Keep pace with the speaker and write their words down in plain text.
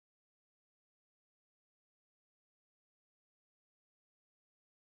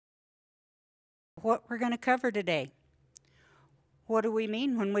what we're going to cover today. What do we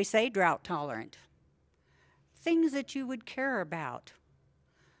mean when we say drought tolerant? Things that you would care about.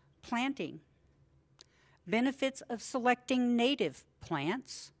 Planting. Benefits of selecting native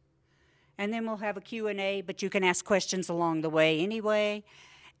plants. And then we'll have a Q&A, but you can ask questions along the way anyway.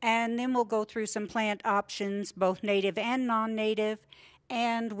 And then we'll go through some plant options, both native and non-native,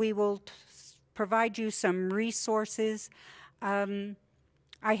 and we will provide you some resources. I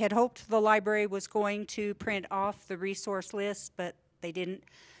had hoped the library was going to print off the resource list, but they didn't,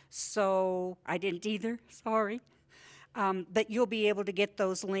 so I didn't either, sorry. But you'll be able to get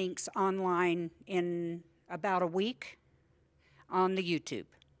those links online in about a week on the YouTube.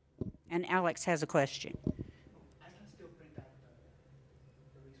 And Alex has a question. I can still print out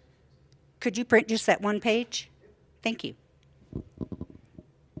the resources. Could you print just that one page? Thank you.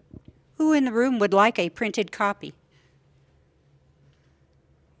 Who in the room would like a printed copy?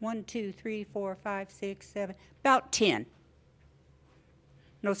 1, 2, 3, 4, 5, 6, 7, about 10.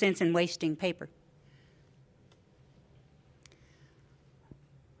 No sense in wasting paper.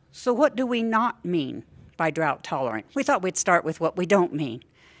 So what do we not mean by drought tolerant? We thought we'd start with what we don't mean.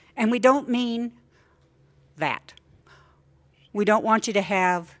 And we don't mean that. We don't want you to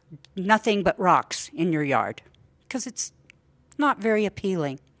have nothing but rocks in your yard, because it's not very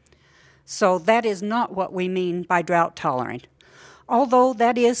appealing. So that is not what we mean by drought tolerant, although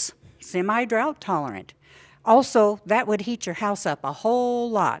that is semi-drought tolerant. Also, that would heat your house up a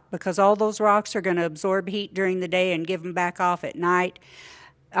whole lot, because all those rocks are going to absorb heat during the day and give them back off at night.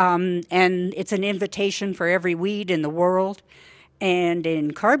 And it's an invitation for every weed in the world. And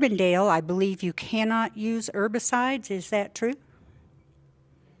in Carbondale, I believe you cannot use herbicides. Is that true?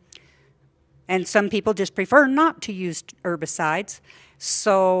 And some people just prefer not to use herbicides.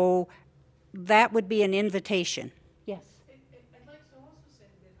 So that would be an invitation. Yes? I'd like to also say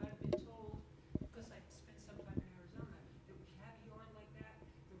that I've been told, because I spent some time in Arizona, that if you have a yard like that,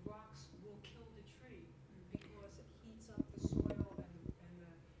 the rocks will kill the tree because it heats up the soil and the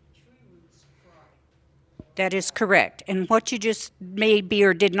tree roots fry. That is correct. And what you just maybe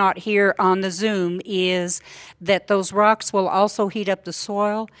or did not hear on the Zoom is that those rocks will also heat up the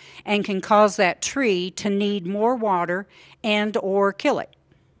soil and can cause that tree to need more water and or kill it.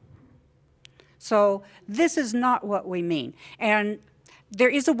 So this is not what we mean. And there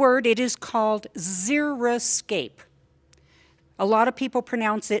is a word, it is called xeriscape. A lot of people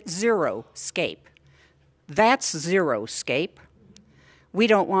pronounce it zero-scape. That's zero-scape. We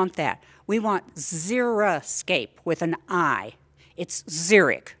don't want that. We want xeriscape with an I. It's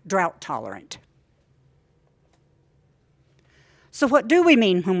xeric, drought tolerant. So what do we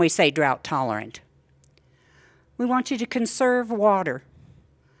mean when we say drought tolerant? We want you to conserve water.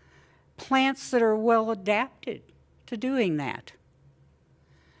 Plants that are well adapted to doing that.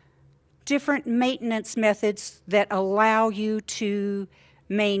 Different maintenance methods that allow you to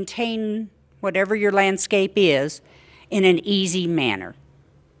maintain whatever your landscape is in an easy manner.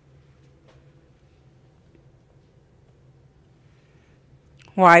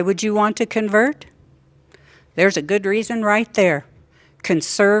 Why would you want to convert? There's a good reason right there.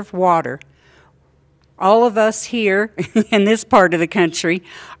 Conserve water. All of us here in this part of the country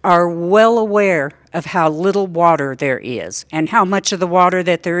are well aware of how little water there is and how much of the water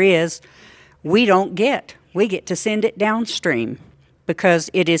that there is we don't get. We get to send it downstream because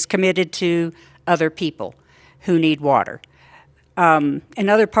it is committed to other people who need water. In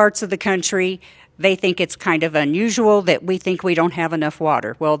other parts of the country, they think it's kind of unusual that we think we don't have enough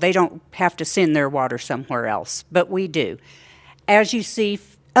water. Well, they don't have to send their water somewhere else, but we do. As you see,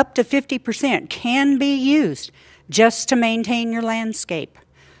 up to 50% can be used just to maintain your landscape.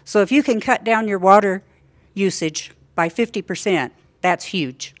 So if you can cut down your water usage by 50%, that's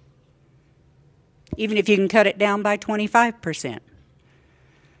huge. Even if you can cut it down by 25%.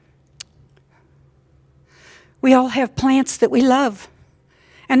 We all have plants that we love,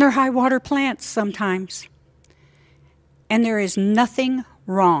 and they're high water plants sometimes. And there is nothing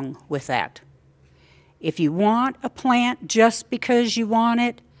wrong with that. If you want a plant just because you want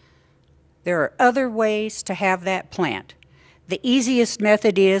it, there are other ways to have that plant. The easiest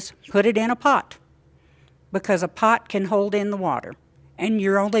method is put it in a pot, because a pot can hold in the water. And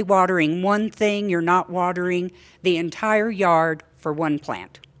you're only watering one thing, you're not watering the entire yard for one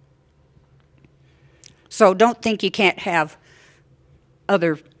plant. So don't think you can't have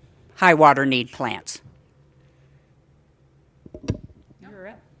other high water need plants. You're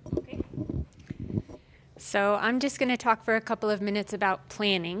up. Okay. So I'm just going to talk for a couple of minutes about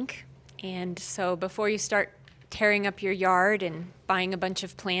planning. And so before you start tearing up your yard and buying a bunch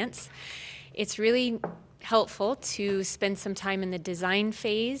of plants, it's really helpful to spend some time in the design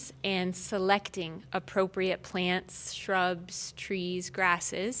phase and selecting appropriate plants, shrubs, trees,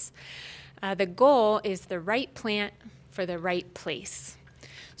 grasses. The goal is the right plant for the right place.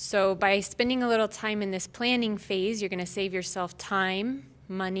 So by spending a little time in this planning phase, you're going to save yourself time,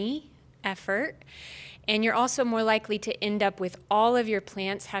 money, effort, and you're also more likely to end up with all of your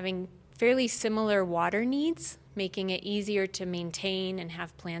plants having fairly similar water needs, making it easier to maintain and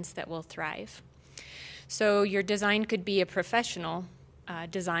have plants that will thrive. So your design could be a professional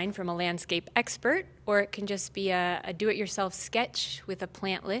design from a landscape expert, or it can just be a do-it-yourself sketch with a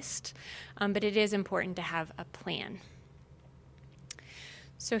plant list, but it is important to have a plan.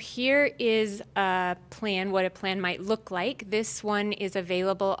 So here is a plan, what a plan might look like. This one is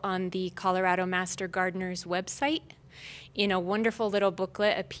available on the Colorado Master Gardener's website in a wonderful little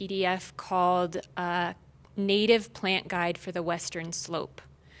booklet, a PDF called Native Plant Guide for the Western Slope.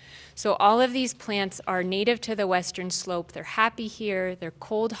 So all of these plants are native to the Western Slope. They're happy here, they're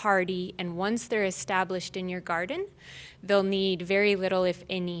cold hardy, and once they're established in your garden, they'll need very little, if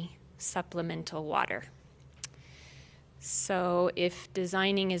any, supplemental water. So if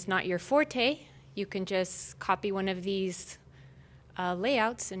designing is not your forte, you can just copy one of these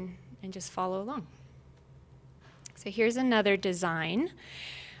layouts and just follow along. So here's another design.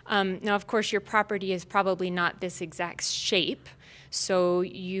 Now, of course, your property is probably not this exact shape, so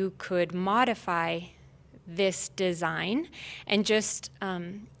you could modify this design and just,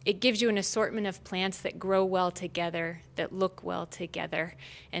 it gives you an assortment of plants that grow well together, that look well together,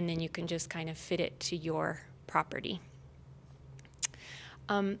 and then you can just kind of fit it to your property.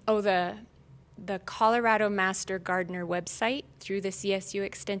 The Colorado Master Gardener website through the CSU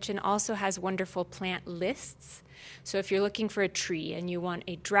extension also has wonderful plant lists. So if you're looking for a tree and you want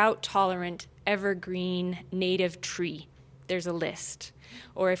a drought-tolerant, evergreen, native tree, there's a list.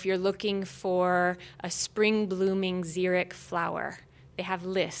 Or if you're looking for a spring-blooming xeric flower, they have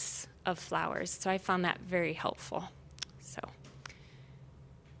lists of flowers. So I found that very helpful. So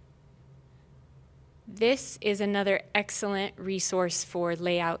this is another excellent resource for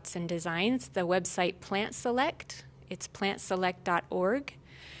layouts and designs, the website Plant Select. It's plantselect.org.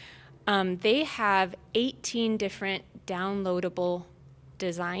 They have 18 different downloadable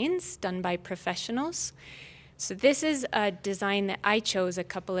designs done by professionals. So this is a design that I chose a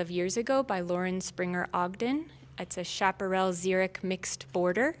couple of years ago by Lauren Springer Ogden. It's a chaparral xeric mixed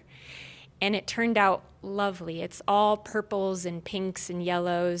border, and it turned out lovely. It's all purples and pinks and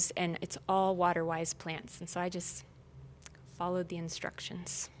yellows, and it's all water-wise plants. And so I just followed the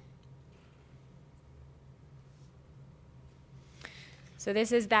instructions. So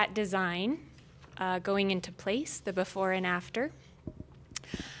this is that design going into place, the before and after.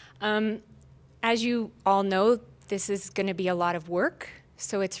 As you all know, this is going to be a lot of work,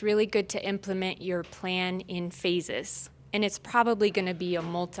 so it's really good to implement your plan in phases. And it's probably going to be a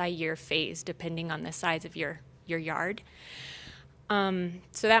multi-year phase, depending on the size of your yard. So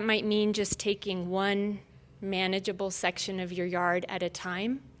that might mean just taking one manageable section of your yard at a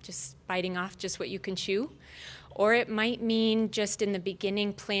time, just biting off just what you can chew. Or it might mean just in the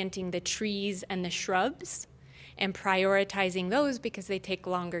beginning planting the trees and the shrubs and prioritizing those because they take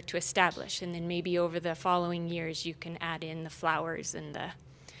longer to establish. And then maybe over the following years you can add in the flowers and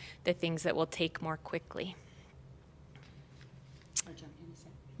the things that will take more quickly.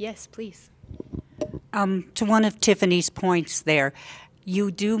 Yes, please. To one of Tiffany's points there,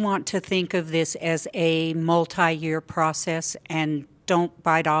 you do want to think of this as a multi-year process and don't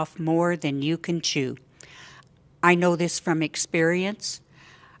bite off more than you can chew. I know this from experience.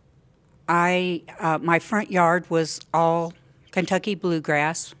 My front yard was all Kentucky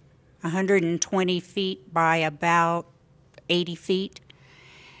bluegrass, 120 feet by about 80 feet.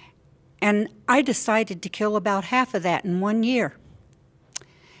 And I decided to kill about half of that in 1 year.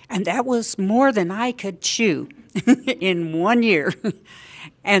 And that was more than I could chew in 1 year.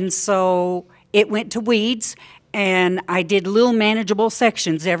 And so it went to weeds, and I did little manageable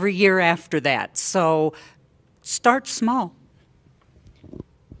sections every year after that. So start small.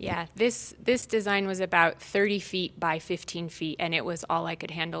 Yeah, this design was about 30 feet by 15 feet, and it was all I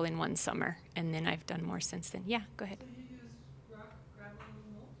could handle in one summer. And then I've done more since then. Yeah, go ahead. So you use rock, gravel,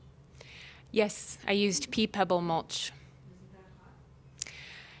 and mulch? Yes, I used pea pebble mulch.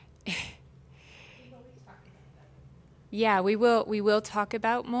 Isn't that hot? Yeah, we will talk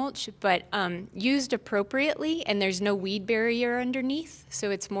about mulch, but used appropriately, and there's no weed barrier underneath,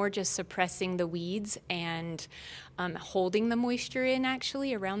 so it's more just suppressing the weeds and holding the moisture in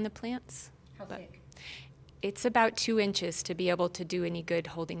actually around the plants. How thick? It's about 2 inches to be able to do any good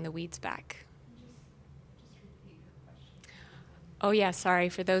holding the weeds back. Just repeat your question. Oh, yeah, sorry.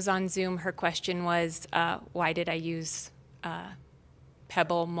 For those on Zoom, her question was, why did I use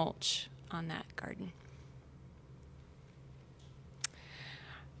pebble mulch on that garden?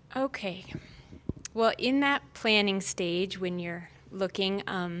 Okay. Well, in that planning stage, when you're looking,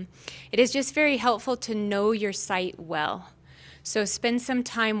 it is just very helpful to know your site well. So spend some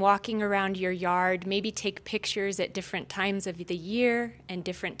time walking around your yard, maybe take pictures at different times of the year and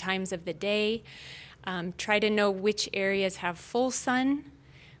different times of the day. Try to know which areas have full sun,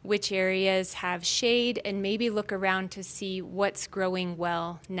 which areas have shade, and maybe look around to see what's growing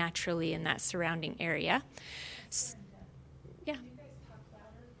well naturally in that surrounding area. Yeah. Can you guys talk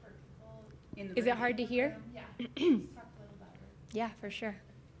louder for people? Is it hard to hear? Yeah, just talk a little louder. Yeah, for sure.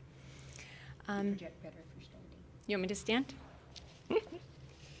 Project better for standing. You want me to stand?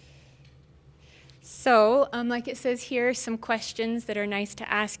 So, like it says here, some questions that are nice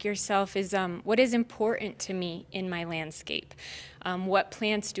to ask yourself is, what is important to me in my landscape? What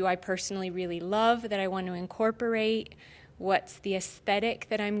plants do I personally really love that I want to incorporate? What's the aesthetic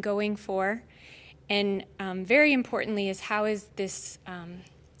that I'm going for? And very importantly is, how is this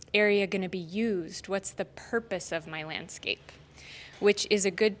area going to be used? What's the purpose of my landscape? Which is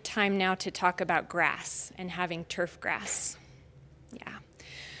a good time now to talk about grass and having turf grass. Yeah.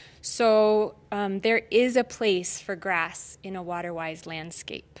 So there is a place for grass in a water-wise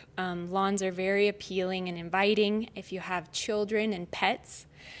landscape. Lawns are very appealing and inviting. If you have children and pets,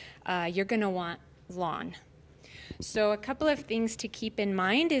 you're going to want lawn. So a couple of things to keep in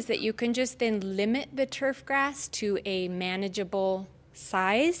mind is that you can just then limit the turf grass to a manageable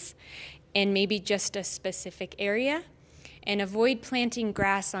size and maybe just a specific area, and avoid planting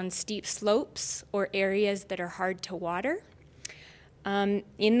grass on steep slopes or areas that are hard to water.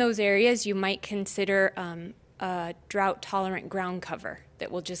 In those areas, you might consider a drought-tolerant ground cover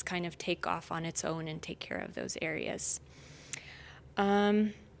that will just kind of take off on its own and take care of those areas.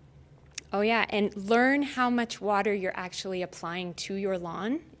 Oh yeah, and learn how much water you're actually applying to your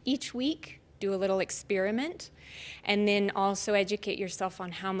lawn each week. Do a little experiment. And then also educate yourself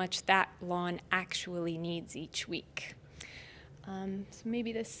on how much that lawn actually needs each week. So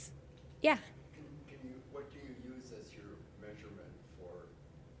maybe this, yeah. What do you use as your measurement for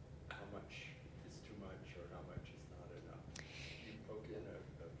how much is too much or how much is not enough? Do you poke in a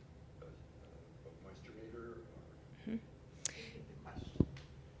moisture meter? Or?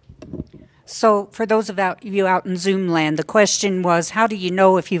 So for those of you out in Zoom land, the question was, how do you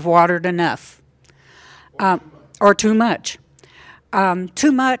know if you've watered enough? Or too much?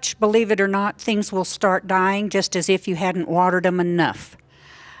 Too much, believe it or not, things will start dying just as if you hadn't watered them enough.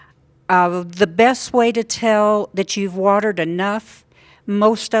 The best way to tell that you've watered enough,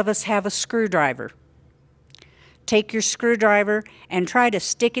 most of us have a screwdriver. Take your screwdriver and try to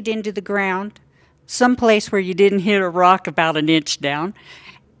stick it into the ground, someplace where you didn't hit a rock about an inch down,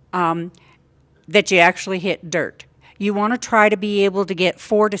 that you actually hit dirt. You want to try to be able to get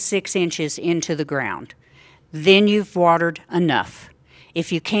 4 to 6 inches into the ground. Then you've watered enough.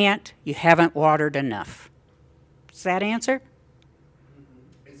 If you can't, you haven't watered enough. Does that answer?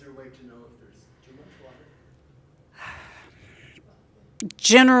 Is there a way to know if there's too much water?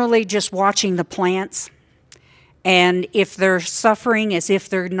 Generally, just watching the plants. And if they're suffering as if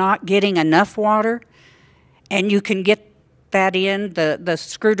they're not getting enough water, and you can get that in, the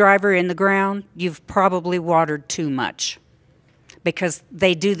screwdriver in the ground, you've probably watered too much. Because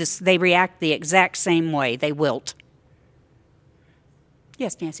they do this, they react the exact same way. They wilt.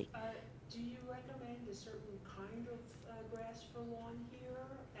 Yes, Nancy. Do you recommend a certain kind of grass for lawn here?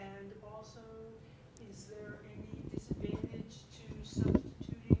 And also, is there any disadvantage to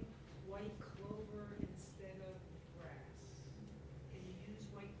substituting white clover instead of grass? Can you use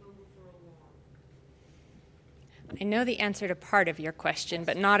white clover for a lawn? I know the answer to part of your question,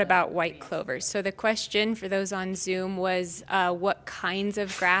 but not about white clover. So the question for those on Zoom was, what kinds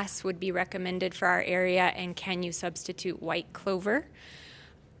of grass would be recommended for our area, and can you substitute white clover?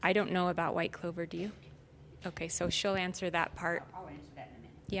 I don't know about white clover, do you? Okay, so she'll answer that part. I'll answer that in a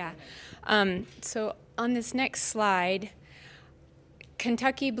minute. Yeah. So on this next slide,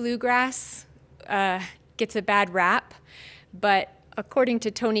 Kentucky bluegrass gets a bad rap, but according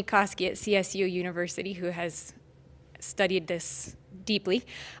to Tony Koski at CSU University, who has studied this deeply,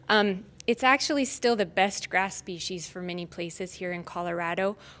 it's actually still the best grass species for many places here in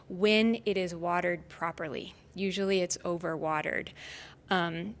Colorado when it is watered properly. Usually it's overwatered.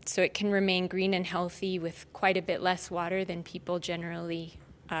 So it can remain green and healthy with quite a bit less water than people generally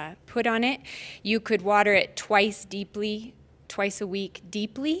put on it. You could water it twice a week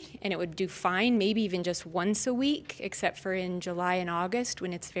deeply, and it would do fine, maybe even just once a week, except for in July and August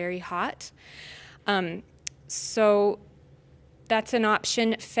when it's very hot. So That's an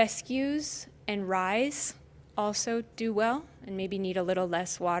option. Fescues and ryes also do well and maybe need a little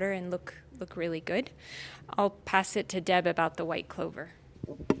less water and look really good. I'll pass it to Deb about the white clover.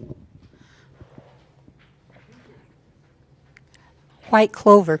 White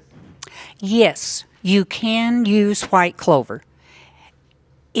clover. Yes, you can use white clover.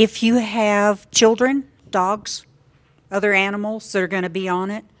 If you have children, dogs, other animals that are going to be on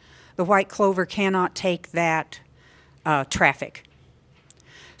it, the white clover cannot take that traffic.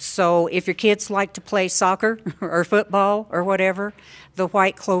 So if your kids like to play soccer or football or whatever, the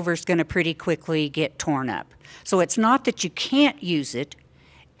white clover is going to pretty quickly get torn up. So it's not that you can't use it,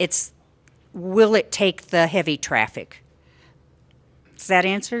 it's will it take the heavy traffic? Does that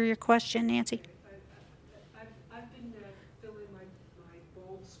answer your question, Nancy? I've been filling my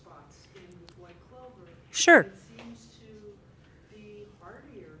bald spots in with white clover. Sure. It seems to be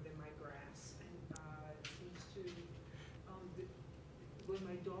hardier than my grass, and it seems to, when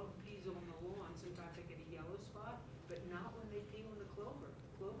my dog pees on the lawn, sometimes I get a yellow spot, but not when they pee on the clover.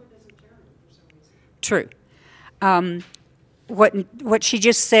 Clover doesn't turn for some reason. True. What she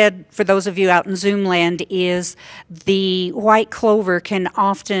just said, for those of you out in Zoom land, is the white clover can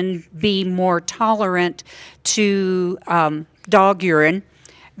often be more tolerant to dog urine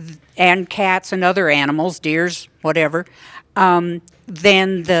and cats and other animals, deers, whatever, than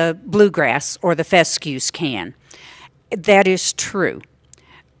the bluegrass or the fescues can. That is true.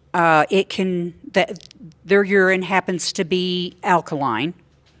 Their urine happens to be alkaline.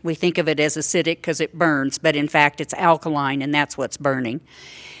 We think of it as acidic because it burns, but in fact it's alkaline, and that's what's burning.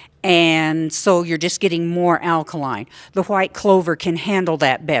 And so you're just getting more alkaline. The white clover can handle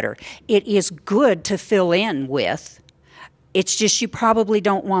that better. It is good to fill in with. It's just you probably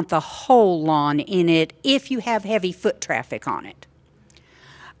don't want the whole lawn in it if you have heavy foot traffic on it.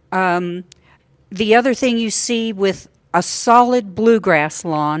 The other thing you see with a solid bluegrass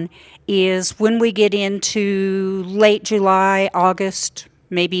lawn is when we get into late July, August,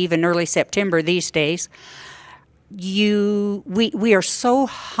 maybe even early September these days, we are so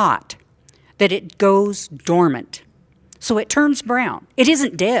hot that it goes dormant. So it turns brown. It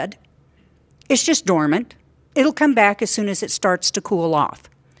isn't dead. It's just dormant. It'll come back as soon as it starts to cool off.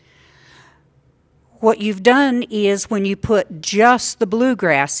 What you've done is when you put just the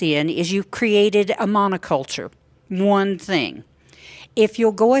bluegrass in is you've created a monoculture, one thing. If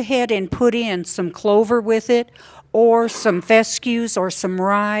you'll go ahead and put in some clover with it, or some fescues or some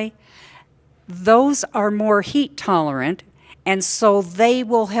rye, those are more heat tolerant, and so they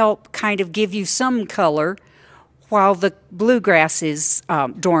will help kind of give you some color while the bluegrass is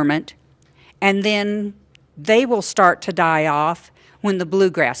dormant, and then they will start to die off when the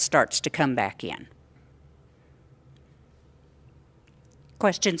bluegrass starts to come back in.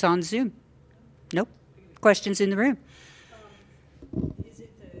 Questions on Zoom? Nope. Questions in the room? Is it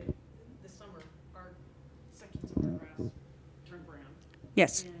the summer, our sections of our grass turn brown?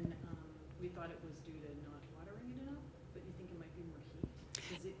 Yes. And we thought it was due to not watering it enough, but you think it might be more heat?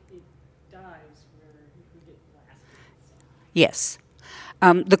 Because it dies where we get blasted. So. Yes.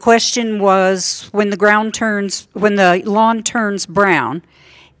 The question was when the lawn turns brown,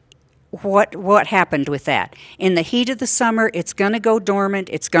 what happened with that? In the heat of the summer, it's going to go dormant,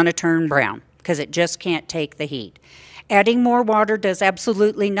 it's going to turn brown because it just can't take the heat. Adding more water does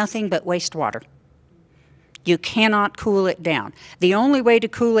absolutely nothing but waste water. You cannot cool it down. The only way to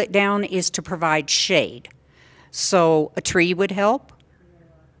cool it down is to provide shade. So a tree would help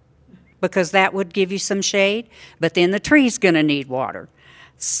because that would give you some shade, but then the tree's going to need water.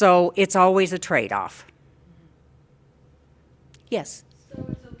 So it's always a trade-off. Yes? So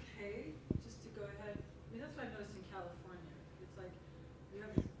it's okay just to go ahead, I mean, that's what I noticed in California. It's like you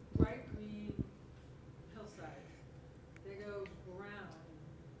have this bright green hillside. They go brown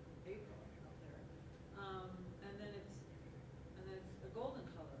in April out there. And then it's a golden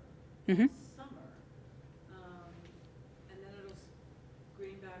color in summer. And then it'll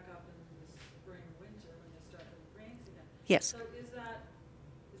green back up in the spring, winter when they start the rains again. Yes. So is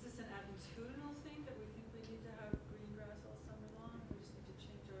this an attitudinal thing that we think we need to have green grass all summer long? We just need to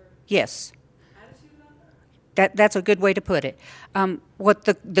change our Yes. attitude about that? That's a good way to put it. What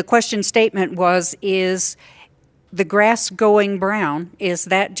the question statement was is the grass going brown, is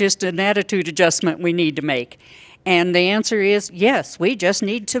that just an attitude adjustment we need to make? And the answer is yes, we just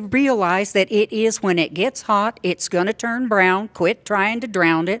need to realize that it is when it gets hot, it's going to turn brown. Quit trying to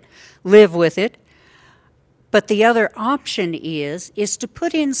drown it, live with it. But the other option is to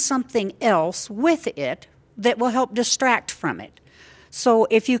put in something else with it that will help distract from it. So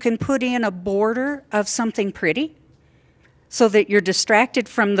if you can put in a border of something pretty so that you're distracted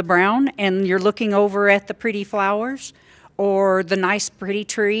from the brown and you're looking over at the pretty flowers, or the nice pretty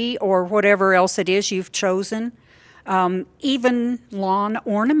tree or whatever else it is you've chosen. Even lawn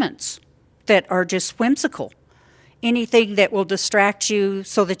ornaments that are just whimsical. Anything that will distract you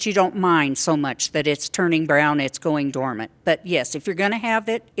so that you don't mind so much that it's turning brown, it's going dormant. But yes, if you're going to have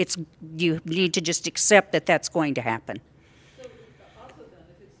it, you need to just accept that that's going to happen. So also then,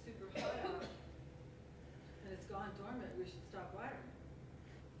 if it's super hot out and it's gone dormant, we should stop watering.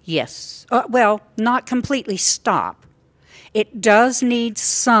 Yes. Well, not completely stop. It does need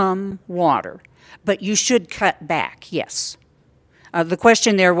some water, but you should cut back, yes. The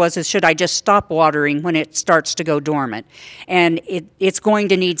question there was, should I just stop watering when it starts to go dormant? And it's going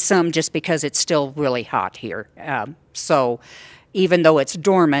to need some just because it's still really hot here. So even though it's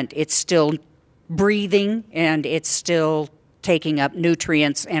dormant, it's still breathing and it's still taking up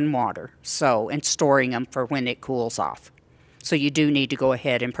nutrients and water, and storing them for when it cools off. So you do need to go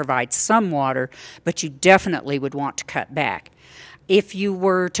ahead and provide some water, but you definitely would want to cut back. If you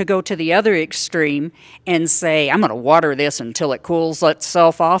were to go to the other extreme and say, I'm going to water this until it cools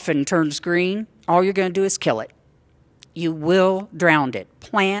itself off and turns green, all you're going to do is kill it. You will drown it.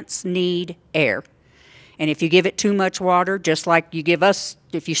 Plants need air. And if you give it too much water, just like you give us,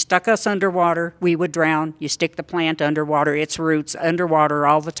 if you stuck us underwater, we would drown. You stick the plant underwater, its roots underwater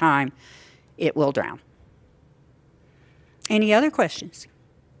all the time, it will drown. Any other questions?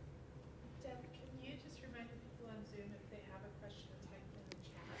 Deb, can you just remind the people on Zoom if they have a question to type in the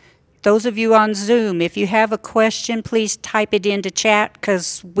chat? Those of you on Zoom, if you have a question, please type it into chat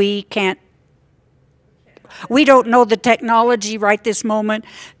because we don't know the technology right this moment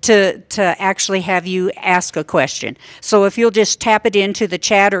to actually have you ask a question. So if you'll just tap it into the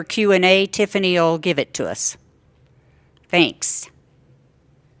chat or Q&A, Tiffany will give it to us. Thanks.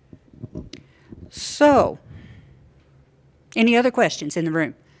 So, any other questions in the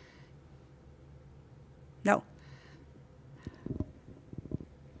room? No.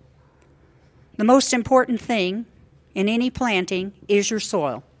 The most important thing in any planting is your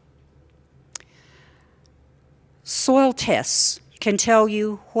soil. Soil tests can tell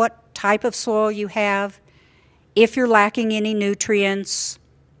you what type of soil you have, if you're lacking any nutrients,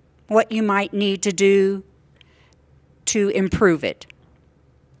 what you might need to do to improve it.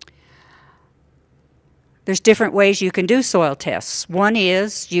 There's different ways you can do soil tests. One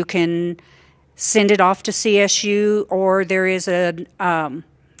is you can send it off to CSU, or there is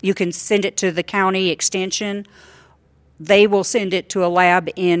you can send it to the county extension. They will send it to a lab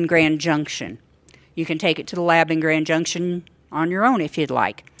in Grand Junction. You can take it to the lab in Grand Junction on your own if you'd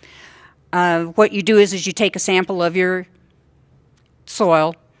like. What you do is you take a sample of your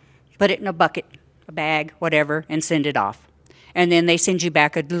soil, put it in a bucket, a bag, whatever, and send it off. And then they send you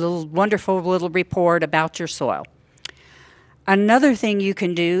back a wonderful little report about your soil. Another thing you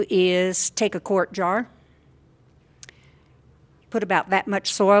can do is take a quart jar, put about that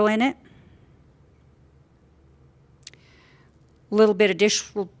much soil in it, a little bit of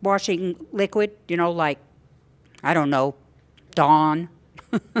dishwashing liquid, like, I don't know, Dawn,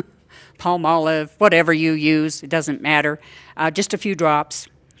 Palmolive, whatever you use, it doesn't matter. Just a few drops.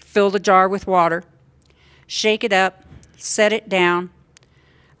 Fill the jar with water, shake it up, set it down.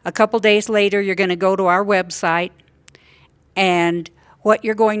 A couple days later, you're going to go to our website, and what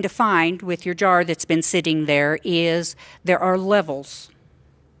you're going to find with your jar that's been sitting there is there are levels.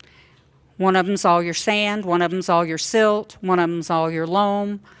 One of them's all your sand, one of them's all your silt, one of them's all your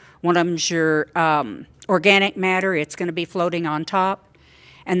loam, one of them's your organic matter. It's going to be floating on top,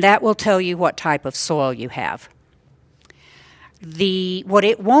 and that will tell you what type of soil you have. What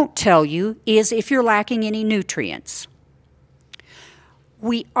it won't tell you is if you're lacking any nutrients.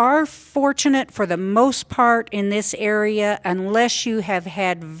 We are fortunate for the most part in this area, unless you have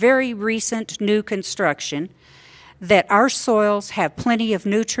had very recent new construction, that our soils have plenty of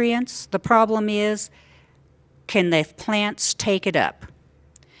nutrients. The problem is, can the plants take it up?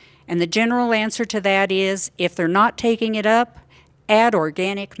 And the general answer to that is, if they're not taking it up, add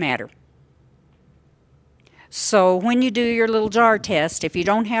organic matter. So when you do your little jar test, if you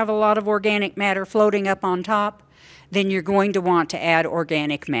don't have a lot of organic matter floating up on top, then you're going to want to add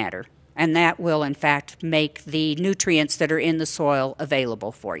organic matter. And that will, in fact, make the nutrients that are in the soil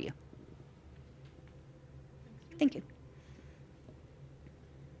available for you. Thank you.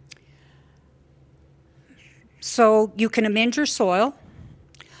 So you can amend your soil.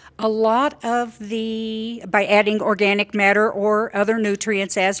 A lot of by adding organic matter or other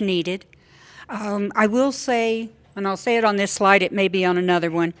nutrients as needed. I will say, and I'll say it on this slide, it may be on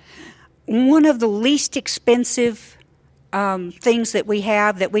another one, one of the least expensive things that we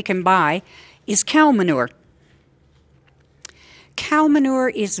have that we can buy is cow manure. Cow manure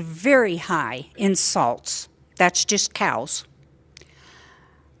is very high in salts. That's just cows.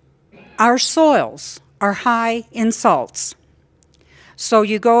 Our soils are high in salts. So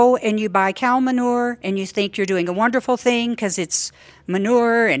you go and you buy cow manure and you think you're doing a wonderful thing because it's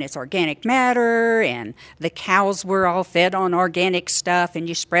manure and it's organic matter and the cows were all fed on organic stuff and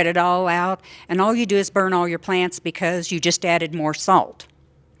you spread it all out and all you do is burn all your plants because you just added more salt.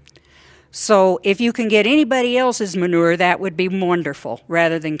 So if you can get anybody else's manure, that would be wonderful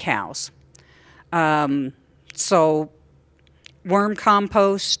rather than cows. So worm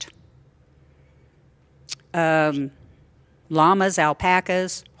compost, llamas,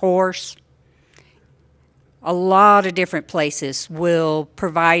 alpacas, horse, a lot of different places will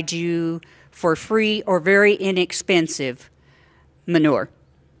provide you for free or very inexpensive manure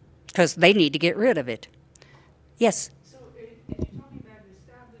because they need to get rid of it. Yes? So if you're talking about an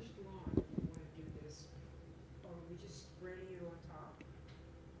established lawn, you want to do this, or are we just spreading it on top?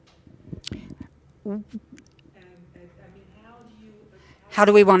 And, I mean, How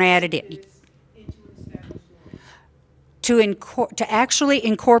do we want to add it in? this into an established lawn? To actually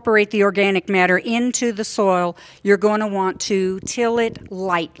incorporate the organic matter into the soil, you're going to want to till it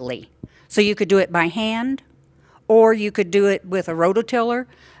lightly. So you could do it by hand, or you could do it with a rototiller,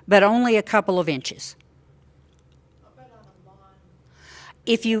 but only a couple of inches. But on a lawn,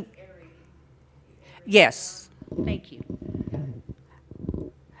 If you, area, yes, thank you.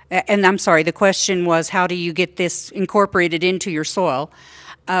 And I'm sorry, the question was how do you get this incorporated into your soil?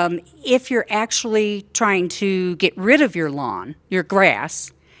 If you're actually trying to get rid of your lawn, your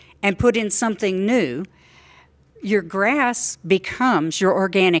grass, and put in something new, your grass becomes your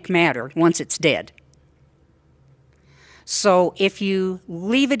organic matter once it's dead. So if you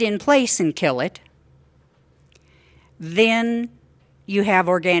leave it in place and kill it, then you have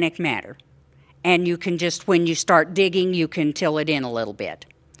organic matter. And you can just, when you start digging, you can till it in a little bit.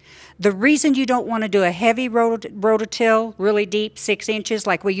 The reason you don't want to do a heavy rototill, really deep, 6 inches,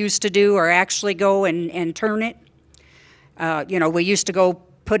 like we used to do, or actually go and turn it. We used to go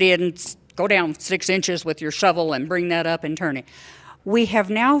down 6 inches with your shovel and bring that up and turn it. We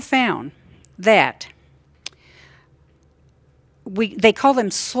have now found that they call them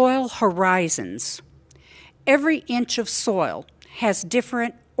soil horizons. Every inch of soil has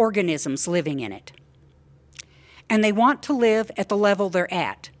different organisms living in it. And they want to live at the level they're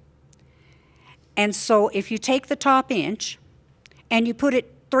at. And so if you take the top inch and you put it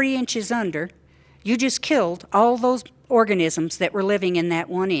 3 inches under, you just killed all those organisms that were living in that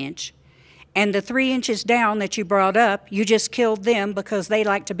 1 inch. And the 3 inches down that you brought up, you just killed them because they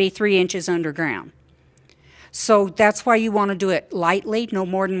like to be 3 inches underground. So that's why you want to do it lightly, no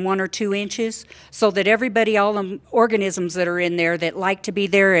more than 1 or 2 inches, so that everybody, all the organisms that are in there that like to be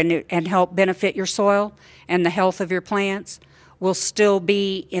there and help benefit your soil and the health of your plants will still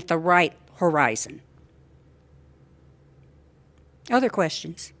be at the right horizon. Other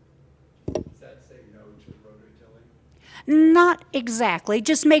questions? Does that say no to rototilling? Not exactly.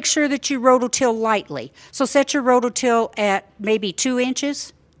 Just make sure that you rototill lightly. So set your rototill at maybe 2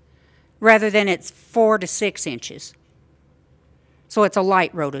 inches rather than at 4 to 6 inches. So it's a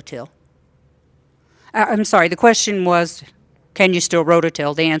light rototill. I'm sorry, the question was, can you still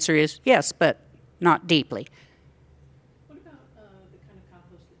rototill? The answer is yes, but not deeply. What about the kind of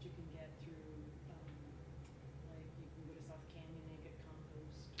compost that you can get through, like you can go to South Canyon and get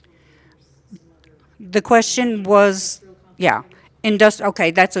compost, or there's some other The question was, industrial compost? yeah, okay,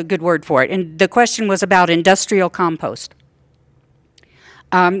 that's a good word for it. And the question was about industrial compost.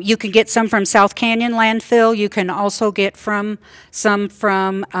 You can get some from South Canyon landfill. You can also get some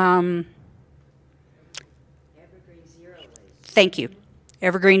from, Evergreen Zero Waste. thank you,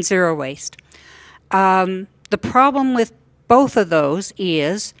 Evergreen Zero Waste. The problem with both of those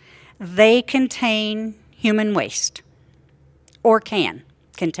is they contain human waste, or can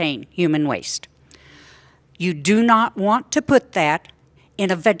contain human waste. You do not want to put that in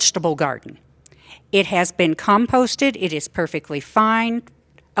a vegetable garden. It has been composted. It is perfectly fine.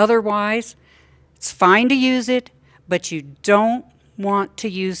 Otherwise, it's fine to use it, but you don't want to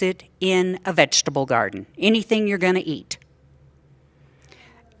use it in a vegetable garden, anything you're going to eat.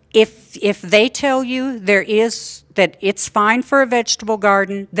 If they tell you that it's fine for a vegetable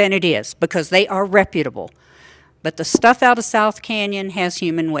garden, then it is, because they are reputable. But the stuff out of South Canyon has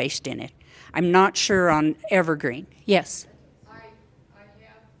human waste in it. I'm not sure on Evergreen. Yes? I have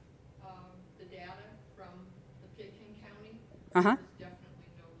the data from the Pitkin County. Uh-huh. There's definitely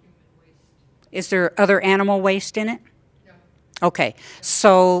no human waste. Is there other animal waste in it? No. Okay,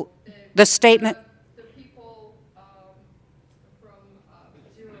 so the statement, The people from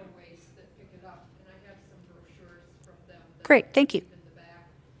Zero Waste that pick it up, and I have some brochures from them. That Great, thank you. In the back,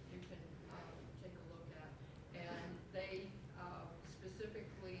 you can take a look at.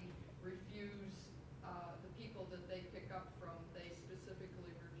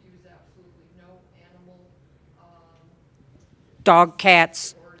 dog,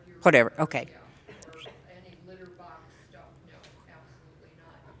 cats, Or your- whatever, okay. Yeah, or any litter box stuff, no, absolutely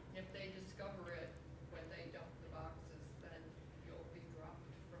not. And if they discover it when they dump the boxes, then you'll be dropped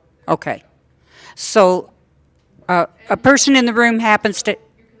from their. Okay. So, a person in the room happens to,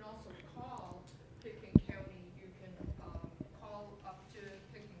 You can also call Picken County, you can call up to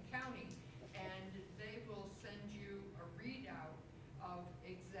Picken County, and they will send you a readout of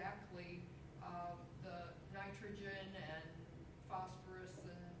exactly the nitrogen and phosphorus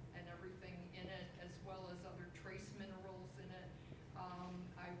and everything in it, as well as other trace minerals in it.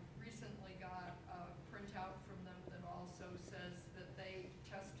 I recently got a printout from them that also says that they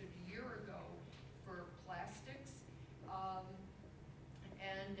tested a year ago for plastics.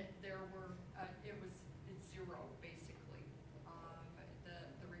 And there were, it's zero, basically.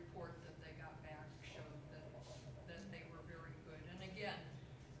 The report that they got back showed that they were very good. And again,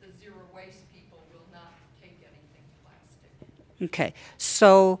 the zero waste people will not take anything plastic. okay.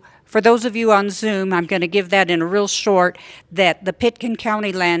 So, for those of you on Zoom, I'm going to give that in a real short, that the Pitkin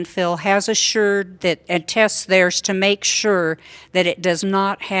County landfill has assured that, and tests theirs to make sure that it does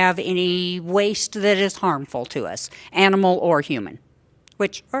not have any waste that is harmful to us, animal or human,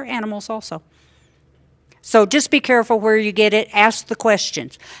 which are animals also. So just be careful where you get it. Ask the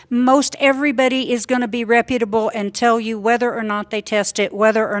questions. Most everybody is going to be reputable and tell you whether or not they test it,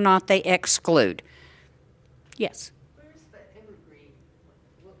 whether or not they exclude. Yes. Where's the evergreen?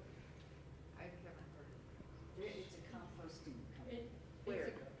 I haven't heard of it. It's a composting company. Where?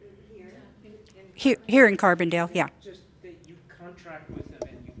 Here? Here in Carbondale, yeah. Just that you contract with them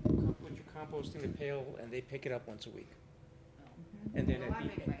and you put your compost in the pail and they pick it up once a week. And then Well, I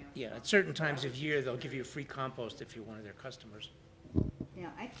make my own. at certain times of year, they'll give you a free compost if you're one of their customers. Yeah,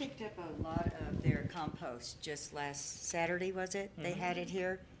 I picked up a lot of their compost just last Saturday, was it? They had it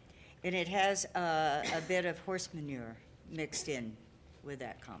here. And it has a bit of horse manure mixed in with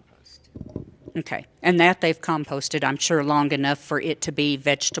that compost. Okay. And that they've composted, I'm sure, long enough for it to be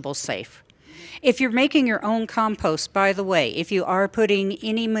vegetable safe. If you're making your own compost, by the way, if you are putting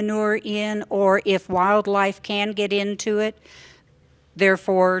any manure in or if wildlife can get into it,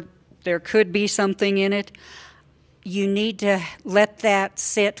 therefore there could be something in it, you need to let that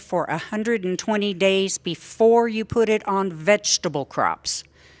sit for 120 days before you put it on vegetable crops.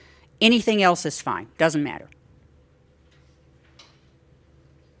 Anything else is fine, doesn't matter.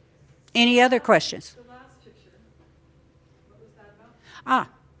 Any other questions? The last picture, what was that about?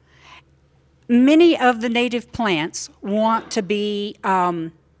 Many of the native plants want to be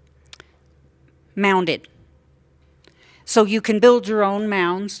mounded. So you can build your own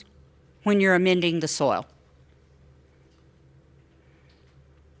mounds when you're amending the soil.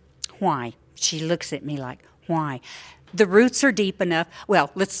 Why? She looks at me like, why? The roots are deep enough.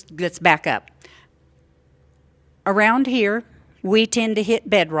 Well, let's back up. Around here, we tend to hit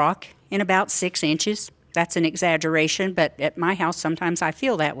bedrock in about 6 inches. That's an exaggeration, but at my house, sometimes I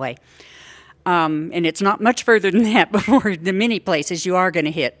feel that way. And it's not much further than that before the many places you are going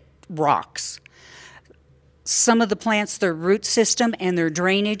to hit rocks. Some of the plants, their root system and their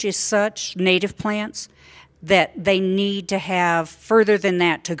drainage is such, native plants, that they need to have further than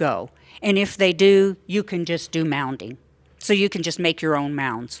that to go. And if they do, you can just do mounding. So you can just make your own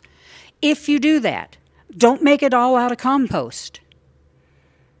mounds. If you do that, don't make it all out of compost.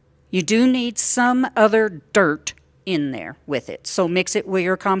 You do need some other dirt in there with it. So mix it with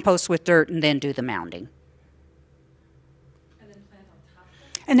your compost with dirt and then do the mounding. And then plant on top of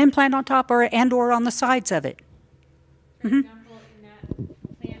it? And then plant on top or on the sides of it. For example, in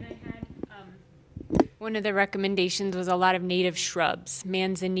that plan I had, one of the recommendations was a lot of native shrubs,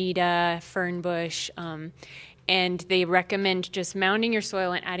 manzanita, fernbush, and they recommend just mounding your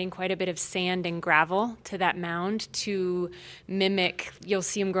soil and adding quite a bit of sand and gravel to that mound to mimic, you'll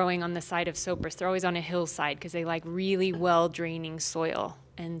see them growing on the side of Cypress. They're always on a hillside because they like really well-draining soil,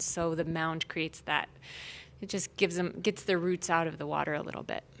 and so the mound creates that. It just gets their roots out of the water a little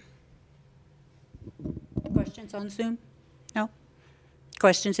bit. Questions on Zoom? No?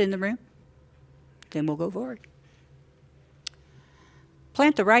 Questions in the room? Then we'll go forward.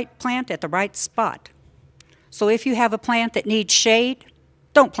 Plant the right plant at the right spot. So if you have a plant that needs shade,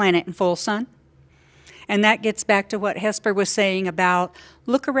 don't plant it in full sun. And that gets back to what Hesper was saying about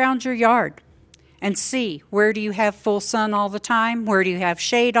look around your yard and see, where do you have full sun all the time? Where do you have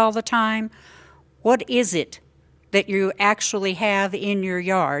shade all the time? What is it that you actually have in your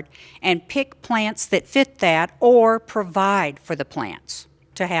yard? And pick plants that fit that or provide for the plants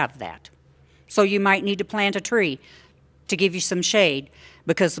to have that. So you might need to plant a tree to give you some shade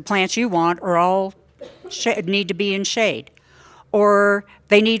because the plants you want are all need to be in shade. Or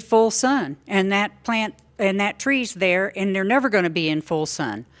they need full sun, and that plant and that tree's there, and they're never going to be in full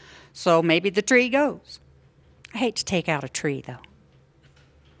sun. So maybe the tree goes. I hate to take out a tree, though.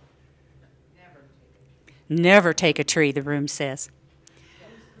 Never take a tree, the room says.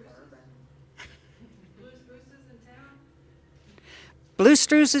 Blue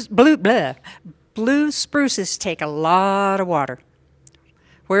spruces take a lot of water.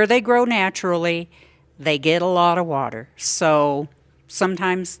 Where they grow naturally, they get a lot of water. So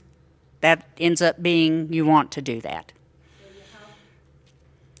sometimes that ends up being you want to do that.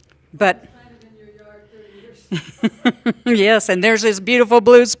 But yes, and there's this beautiful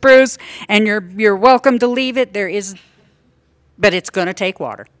blue spruce, and you're welcome to leave it. But it's going to take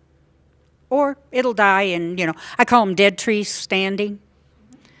water, or it'll die. And I call them dead trees standing.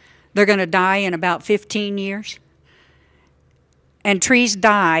 They're going to die in about 15 years. And trees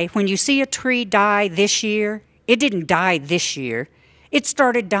die. When you see a tree die this year, it didn't die this year. It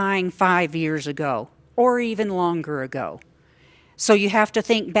started dying 5 years ago, or even longer ago. So you have to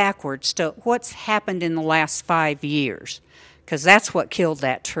think backwards to what's happened in the last 5 years, because that's what killed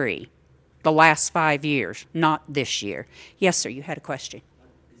that tree, the last 5 years, not this year. Yes, sir, you had a question.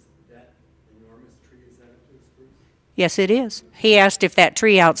 Is that enormous tree, is that a blue spruce? Yes, it is. He asked if that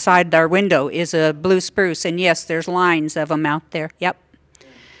tree outside our window is a blue spruce, and yes, there's lines of them out there. Yep. And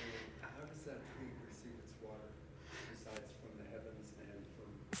how does that tree receive its water, besides from the heavens and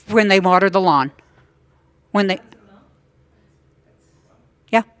from... When they water the lawn.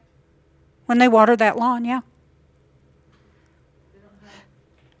 Yeah. When they water that lawn, yeah.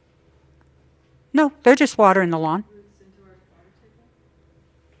 No, they're just watering the lawn.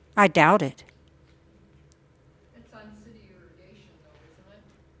 I doubt it. It's on city irrigation though, isn't it?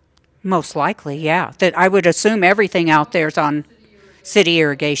 Most likely, yeah. That I would assume everything out there's on city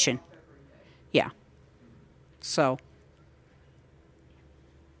irrigation. Yeah. So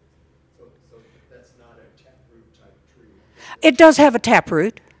that's not a taproot type tree. it does have a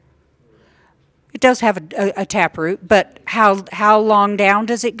taproot. It does have a taproot, but how long down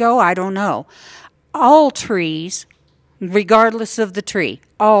does it go? I don't know. All trees, regardless of the tree,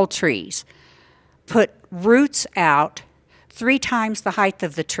 all trees put roots out 3 times the height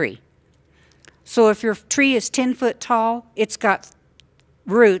of the tree. So if your tree is 10 foot tall, it's got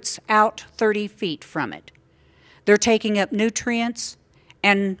roots out 30 feet from it. They're taking up nutrients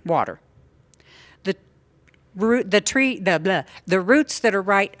and water. The roots that are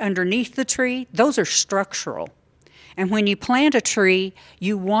right underneath the tree, those are structural. And when you plant a tree,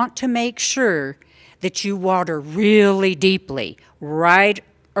 you want to make sure that you water really deeply right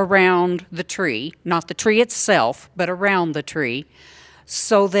around the tree, not the tree itself, but around the tree,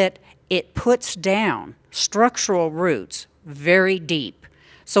 so that it puts down structural roots very deep.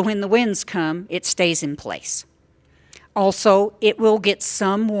 So when the winds come, it stays in place. Also, it will get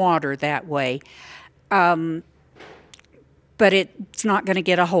some water that way. But it's not going to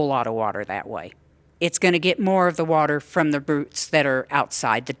get a whole lot of water that way. It's going to get more of the water from the roots that are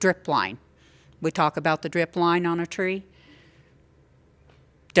outside the drip line. We talk about the drip line on a tree.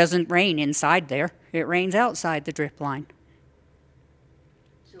 Doesn't rain inside there. It rains outside the drip line.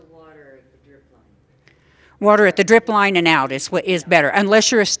 So water at the drip line. Water at the drip line and out is what is better,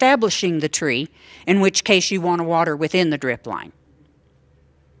 unless you're establishing the tree, in which case you want to water within the drip line.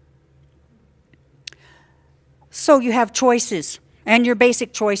 So you have choices, and your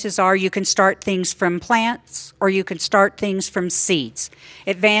basic choices are you can start things from plants or you can start things from seeds.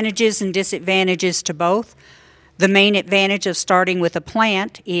 Advantages and disadvantages to both. The main advantage of starting with a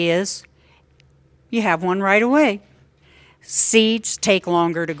plant is you have one right away. Seeds take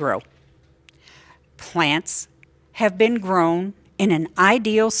longer to grow. Plants have been grown in an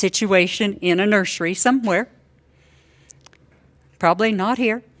ideal situation in a nursery somewhere. Probably not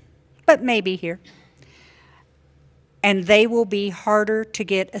here, but maybe here. And they will be harder to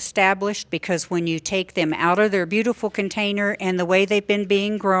get established because when you take them out of their beautiful container and the way they've been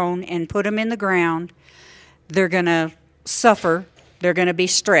being grown and put them in the ground, they're going to suffer, they're going to be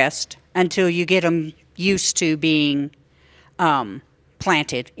stressed until you get them used to being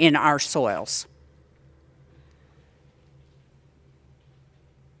planted in our soils.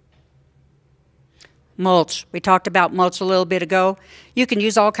 Mulch. We talked about mulch a little bit ago. You can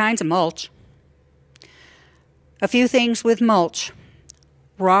use all kinds of mulch. A few things with mulch.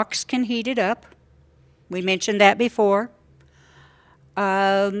 Rocks can heat it up. We mentioned that before.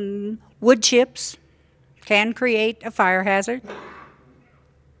 Wood chips can create a fire hazard.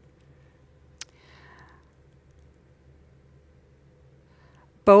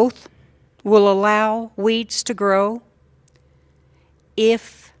 Both will allow weeds to grow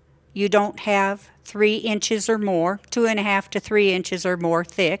if you don't have 3 inches or more, 2.5 to 3 inches or more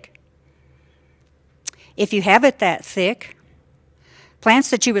thick. If you have it that thick, plants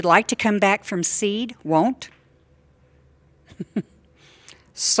that you would like to come back from seed won't.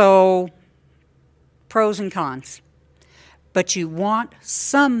 So, pros and cons. But you want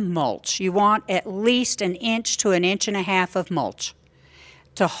some mulch. You want at least 1 inch to 1.5 inches of mulch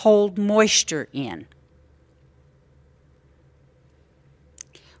to hold moisture in.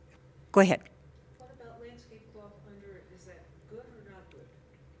 Go ahead. What about landscape cloth under it? Is that good or not good?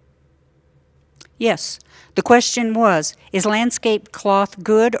 Yes. The question was, is landscape cloth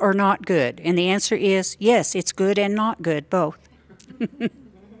good or not good? And the answer is yes, it's good and not good, both.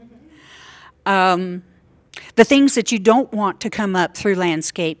 The things that you don't want to come up through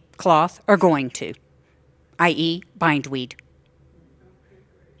landscape cloth are going to, i.e. bindweed.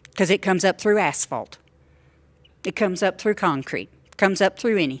 Because it comes up through asphalt. It comes up through concrete. It comes up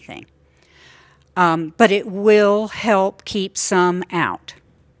through anything. But it will help keep some out.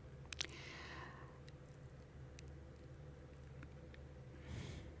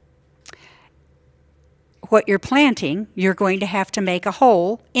 What you're planting, you're going to have to make a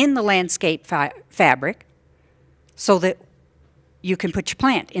hole in the landscape fabric so that you can put your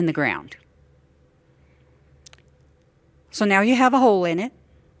plant in the ground. So now you have a hole in it,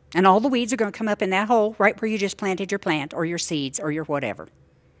 and all the weeds are going to come up in that hole right where you just planted your plant or your seeds or your whatever.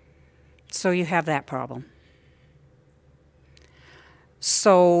 So you have that problem.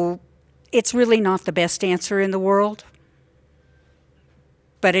 So it's really not the best answer in the world,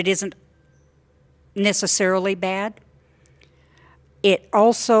 but it isn't necessarily bad. It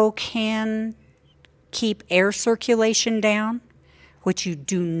also can keep air circulation down, which you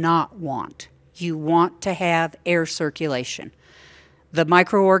do not want. You want to have air circulation. The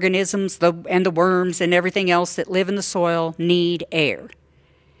microorganisms and the worms and everything else that live in the soil need air.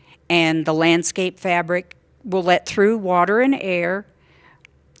 And the landscape fabric will let through water and air,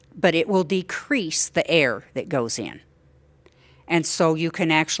 but it will decrease the air that goes in. And so you can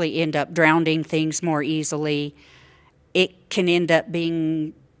actually end up drowning things more easily. It can end up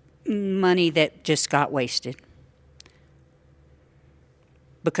being money that just got wasted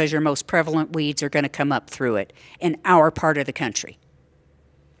because your most prevalent weeds are going to come up through it in our part of the country.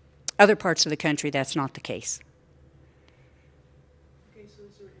 Other parts of the country, that's not the case. Okay, so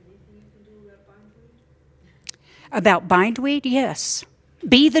is there anything you can do about bindweed? About bindweed, yes.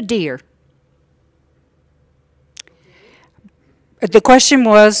 Be the deer. The question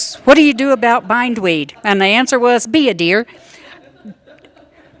was, what do you do about bindweed? And the answer was, be a deer.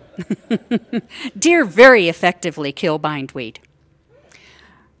 Deer very effectively kill bindweed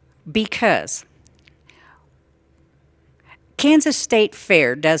because Kansas State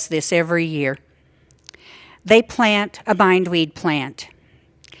Fair does this every year. They plant a bindweed plant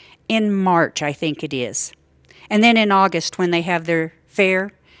in March, I think it is. And then in August, when they have their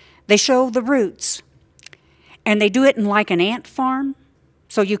fair, they show the roots. And they do it in like an ant farm,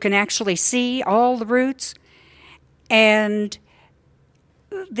 so you can actually see all the roots. And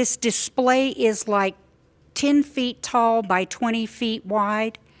this display is like 10 feet tall by 20 feet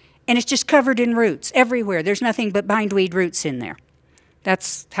wide, and it's just covered in roots everywhere. There's nothing but bindweed roots in there.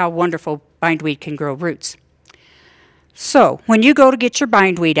 That's how wonderful bindweed can grow roots. So when you go to get your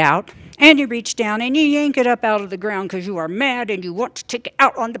bindweed out, and you reach down and you yank it up out of the ground because you are mad and you want to take it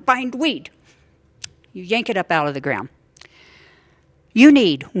out on the bindweed, you yank it up out of the ground. You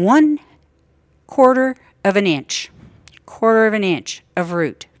need 1/4 of an inch of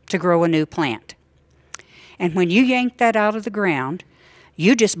root to grow a new plant. And when you yank that out of the ground,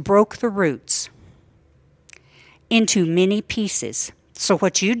 you just broke the roots into many pieces. So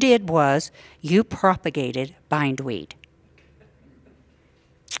what you did was you propagated bindweed.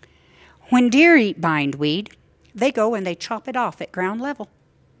 When deer eat bindweed, they go and they chop it off at ground level.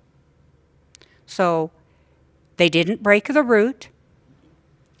 So they didn't break the root.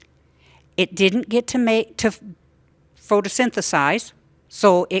 It didn't get to photosynthesize,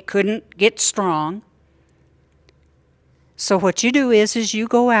 so it couldn't get strong. So what you do is you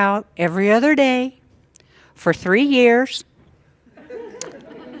go out every other day for 3 years.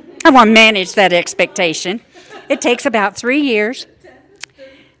 I want to manage that expectation. It takes about 3 years.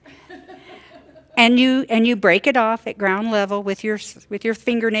 And you break it off at ground level with your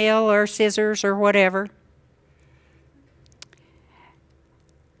fingernail or scissors or whatever.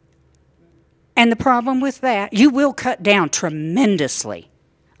 And the problem with that, you will cut down tremendously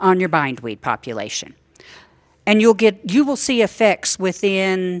on your bindweed population. And you will see effects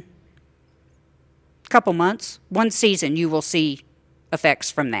within a couple months. One season you will see effects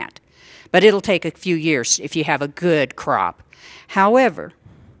from that. But it'll take a few years if you have a good crop. However,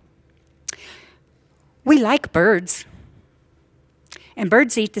 we like birds, and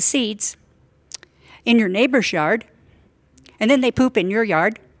birds eat the seeds. in your neighbor's yard, and then they poop in your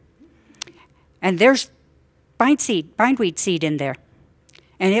yard, and there's bindweed seed in there,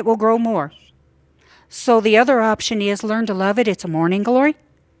 and it will grow more. So the other option is learn to love it. It's a morning glory.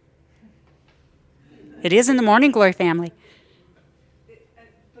 It is in the morning glory family.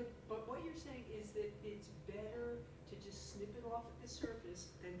 But what you're saying is that it's better to just snip it off at the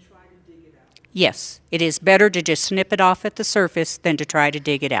surface than try to dig it out. Yes, it is better to just snip it off at the surface than to try to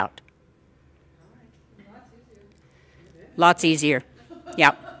dig it out. Lots easier.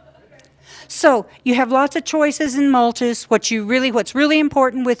 Yeah. So you have lots of choices in mulches. What's really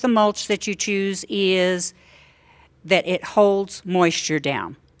important with the mulch that you choose is that it holds moisture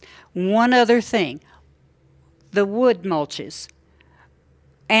down. One other thing, the wood mulches,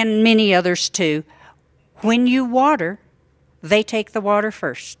 and many others too, when you water, they take the water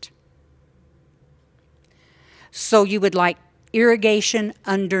first. So you would like irrigation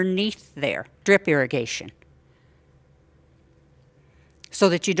underneath there, drip irrigation, so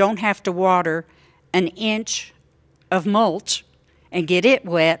that you don't have to water an inch of mulch and get it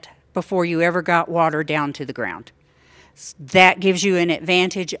wet before you ever got water down to the ground. That gives you an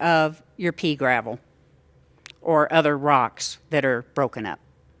advantage of your pea gravel or other rocks that are broken up,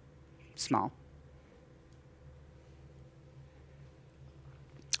 small.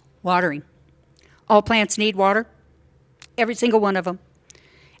 Watering. All plants need water, every single one of them,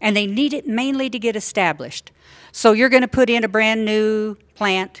 and they need it mainly to get established. So you're going to put in a brand new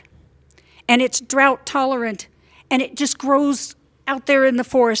plant, and it's drought tolerant, and it just grows out there in the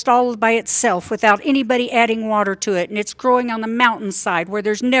forest all by itself without anybody adding water to it, and it's growing on the mountainside where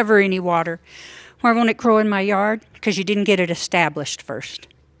there's never any water. Why won't it grow in my yard? Because you didn't get it established first.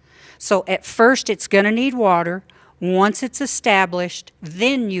 So at first it's going to need water. Once it's established,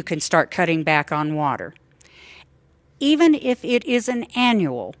 then you can start cutting back on water. Even if it is an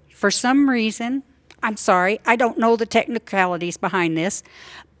annual, for some reason, I'm sorry, I don't know the technicalities behind this,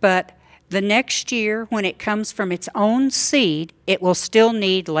 but the next year when it comes from its own seed, it will still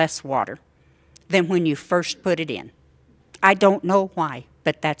need less water than when you first put it in. I don't know why,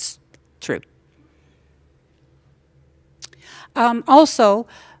 but that's true. Also,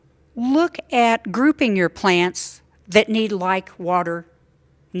 look at grouping your plants that need like water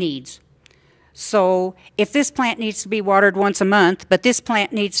needs. So if this plant needs to be watered once a month, but this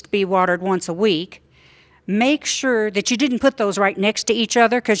plant needs to be watered once a week, make sure that you didn't put those right next to each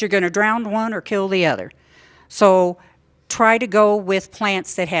other because you're going to drown one or kill the other. So try to go with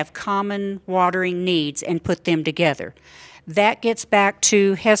plants that have common watering needs and put them together. That gets back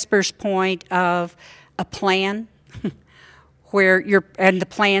to Hesper's point of a plan and the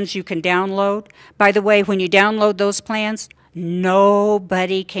plans you can download. By the way, when you download those plans,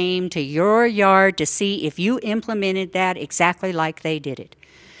 nobody came to your yard to see if you implemented that exactly like they did it.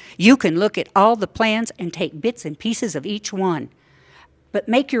 You can look at all the plans and take bits and pieces of each one, but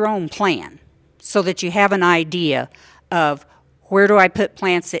make your own plan so that you have an idea of where do I put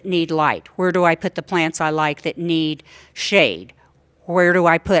plants that need light? Where do I put the plants I like that need shade? Where do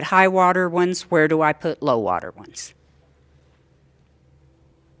I put high water ones? Where do I put low water ones?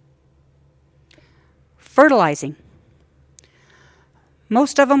 Fertilizing.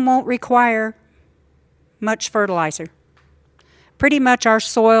 Most of them won't require much fertilizer. Pretty much our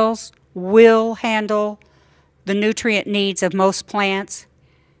soils will handle the nutrient needs of most plants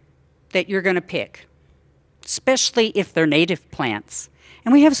that you're going to pick, especially if they're native plants.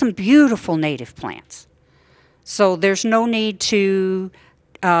 And we have some beautiful native plants. So there's no need to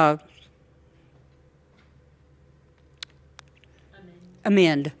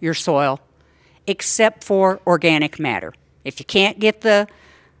amend your soil, except for organic matter. If you can't get the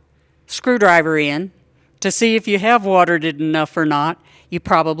screwdriver in to see if you have watered it enough or not, you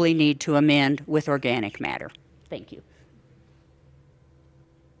probably need to amend with organic matter. Thank you.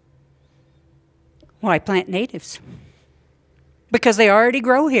 Why plant natives? Because they already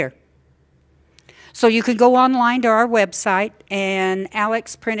grow here. So you can go online to our website, and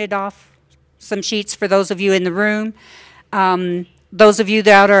Alex printed off some sheets for those of you in the room. Those of you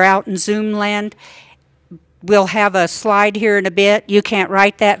that are out in Zoom land, we'll have a slide here in a bit. You can't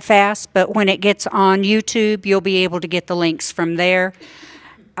write that fast, but when it gets on YouTube, you'll be able to get the links from there.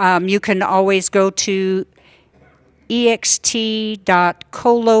 You can always go to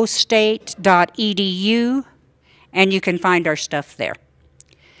ext.colostate.edu, and you can find our stuff there.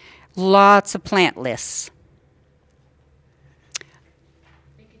 Lots of plant lists.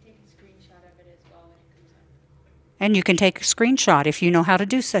 You can take a screenshot of it as well when it comes up. And you can take a screenshot if you know how to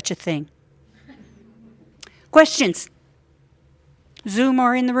do such a thing. Questions? Zoom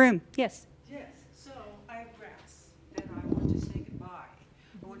or in the room? Yes. Yes, so I have grass, and I want to say goodbye.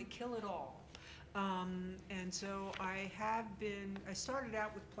 I want to kill it all. And so I started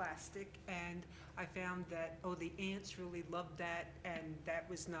out with plastic, and I found that, the ants really loved that, and that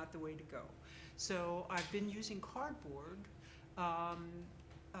was not the way to go. So I've been using cardboard,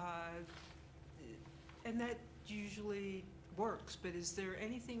 and that usually works. But is there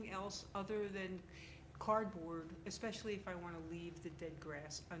anything else other than cardboard, especially if I want to leave the dead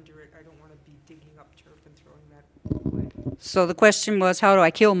grass under it? I don't want to be digging up turf and throwing that away. So the question was, how do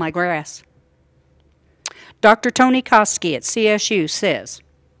I kill my grass? Dr. Tony Koski at CSU says,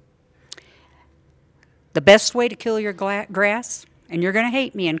 the best way to kill your grass, and you're going to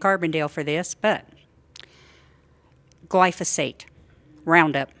hate me in Carbondale for this, but glyphosate,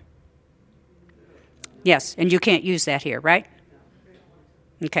 Roundup. Yes, and you can't use that here, right?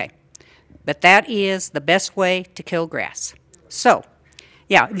 Okay. But that is the best way to kill grass. So,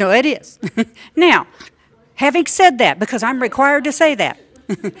 yeah, no, it is. Now, having said that, because I'm required to say that,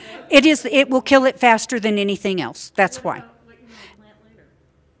 it will kill it faster than anything else. That's why.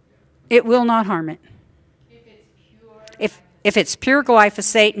 It will not harm it. If it's pure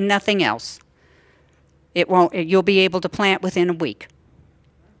glyphosate and nothing else, it won't. You'll be able to plant within a week.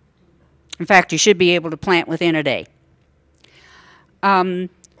 In fact, you should be able to plant within a day.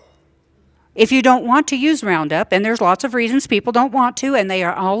 If you don't want to use Roundup, and there's lots of reasons people don't want to, and they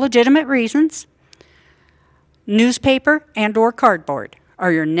are all legitimate reasons, newspaper and or cardboard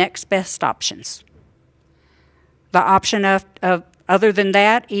are your next best options. The option of other than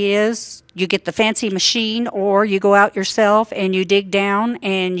that is you get the fancy machine, or you go out yourself and you dig down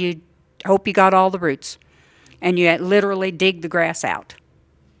and you hope you got all the roots, and you literally dig the grass out.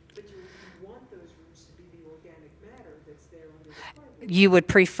 But you want those roots to be the organic matter that's there under the cardboard. You would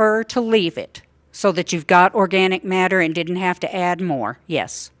prefer to leave it so that you've got organic matter and didn't have to add more,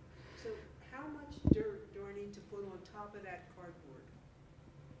 yes. So how much dirt do I need to put on top of that cardboard?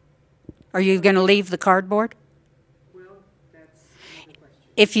 Are you going to leave the cardboard? Well, that's another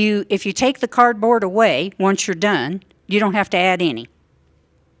question. If you take the cardboard away once you're done, you don't have to add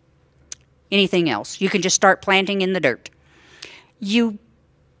anything else. You can just start planting in the dirt. You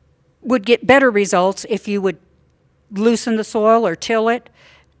would get better results if you would loosen the soil or till it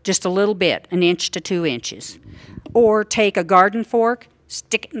just a little bit, 1 inch to 2 inches. Or take a garden fork,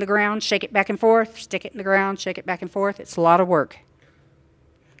 stick it in the ground, shake it back and forth, stick it in the ground, shake it back and forth. It's a lot of work.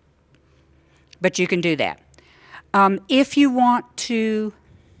 But you can do that. If you want to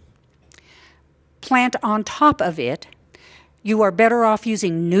plant on top of it, you are better off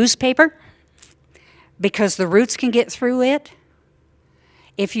using newspaper because the roots can get through it.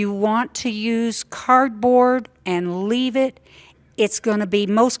 If you want to use cardboard and leave it, it's going to be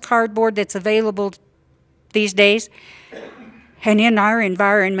most cardboard that's available these days and in our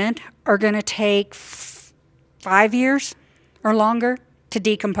environment are going to take 5 years or longer to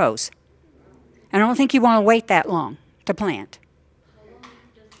decompose. I don't think you want to wait that long to plant. How long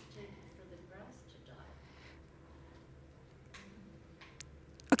does it take for the grass to die?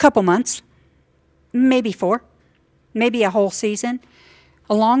 A couple months, maybe 4, maybe a whole season.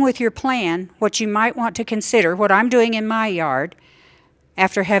 Along with your plan, what you might want to consider, what I'm doing in my yard,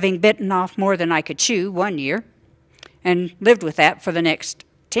 after having bitten off more than I could chew 1 year, and lived with that for the next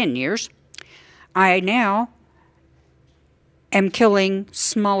 10 years, I now am killing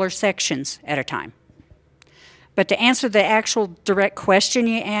smaller sections at a time. But to answer the actual direct question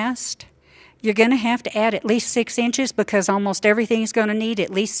you asked, you're going to have to add at least 6 inches because almost everything is going to need at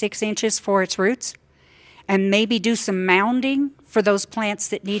least 6 inches for its roots. And maybe do some mounding for those plants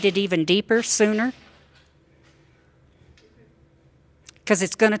that need it even deeper sooner. Because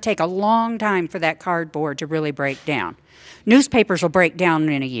it's going to take a long time for that cardboard to really break down. Newspapers will break down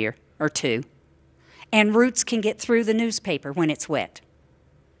in a year or 2. And roots can get through the newspaper when it's wet.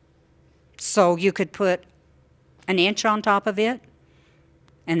 So you could put 1 inch on top of it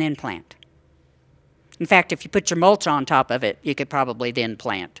and then plant. In fact, if you put your mulch on top of it, you could probably then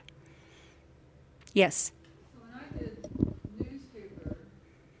plant. Yes? So when I did newspaper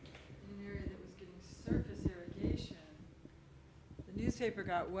in an area that was getting surface irrigation, the newspaper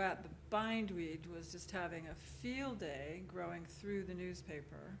got wet, but bindweed was just having a field day growing through the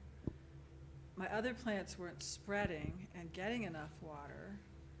newspaper. My other plants weren't spreading and getting enough water,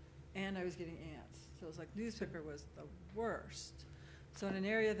 and I was getting ants. So it was like newspaper was the worst. So in an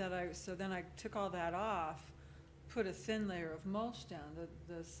area that so then I took all that off, put a thin layer of mulch down,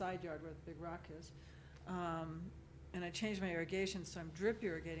 the side yard where the big rock is, and I changed my irrigation, so I'm drip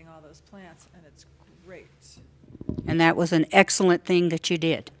irrigating all those plants, and it's great. And that was an excellent thing that you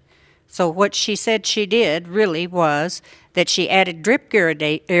did. So what she said she did really was that she added drip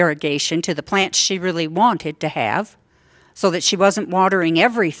irrigation to the plants she really wanted to have, so that she wasn't watering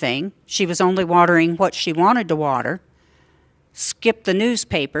everything. She was only watering what she wanted to water. Skip the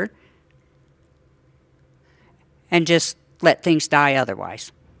newspaper and just let things die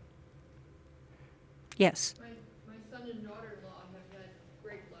otherwise. Yes. My son and daughter-in-law have had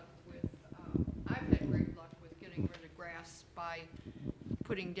great luck with, I've had great luck with getting rid of grass by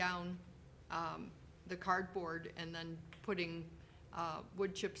putting down the cardboard and then putting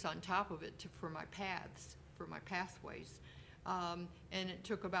wood chips on top of it for my paths, for my pathways. And it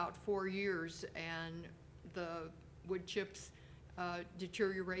took about 4 years, and the wood chips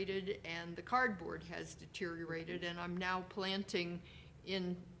deteriorated and the cardboard has deteriorated, and I'm now planting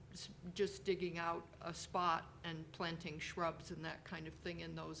in, just digging out a spot and planting shrubs and that kind of thing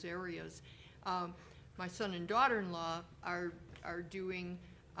in those areas. My son and daughter-in-law are doing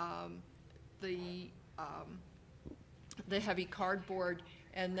the heavy cardboard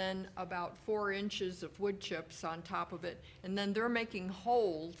and then about 4 inches of wood chips on top of it, and then they're making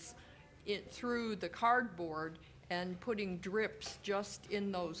holes through the cardboard and putting drips just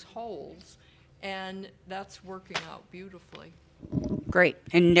in those holes, and that's working out beautifully. Great.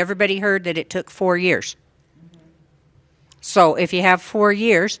 And everybody heard that it took 4 years. So if you have 4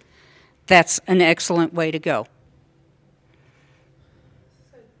 years, that's an excellent way to go.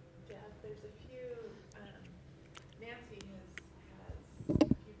 So, Deb, there's a few, Nancy has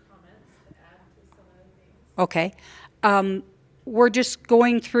a few comments to add to some of the things. Okay. We're just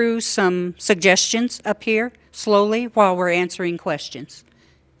going through some suggestions up here slowly while we're answering questions.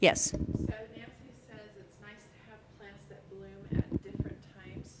 Yes. So Nancy says it's nice to have plants that bloom at different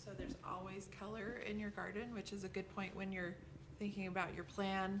times, so there's always color in your garden, which is a good point when you're thinking about your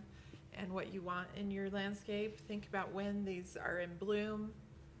plan and what you want in your landscape. Think about when these are in bloom.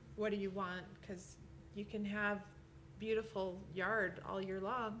 What do you want? Because you can have beautiful yard all year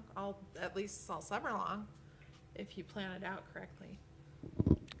long, at least all summer long, if you plan it out correctly.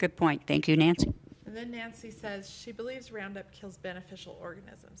 Good point. Thank you, Nancy. And then Nancy says she believes Roundup kills beneficial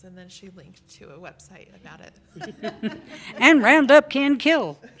organisms, and then she linked to a website about it. And Roundup can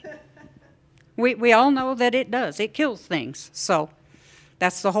kill. We all know that it does. It kills things. So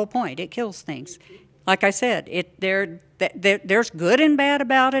that's the whole point. It kills things. Like I said, there's good and bad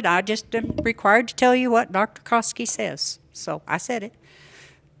about it. I just am required to tell you what Dr. Koski says. So I said it.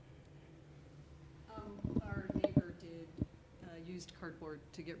 Our neighbor used cardboard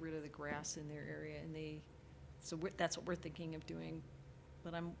to get rid of the grass in their area, and that's what we're thinking of doing.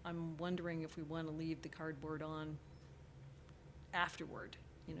 But I'm wondering if we want to leave the cardboard on afterward,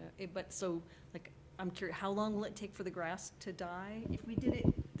 you know. But so, like, I'm curious, how long will it take for the grass to die? If we did it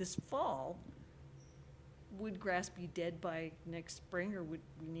this fall, would grass be dead by next spring, or would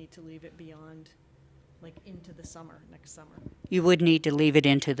we need to leave it beyond, like, into the summer, next summer? You would need to leave it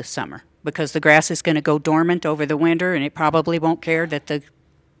into the summer because the grass is going to go dormant over the winter, and it probably won't care that the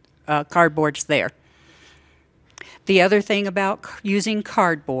cardboard's there. The other thing about using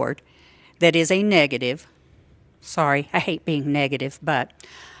cardboard that is a negative, sorry, I hate being negative, but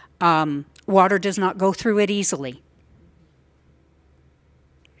water does not go through it easily.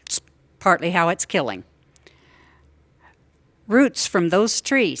 It's partly how it's killing. Roots from those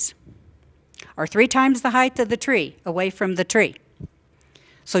trees are 3 times the height of the tree away from the tree.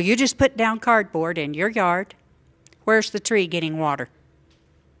 So you just put down cardboard in your yard. Where's the tree getting water?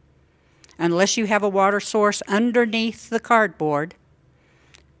 Unless you have a water source underneath the cardboard,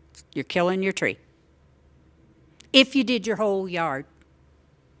 you're killing your tree. If you did your whole yard.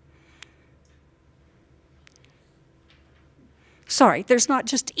 Sorry, there's not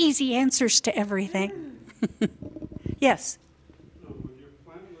just easy answers to everything. Yes? With your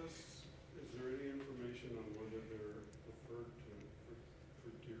plant lists, is there any information on whether they're preferred for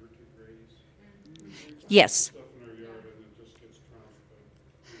deer to graze? Yes. Stuff in our yard and it just gets trounced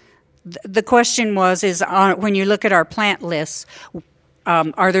by. The question was, when you look at our plant lists,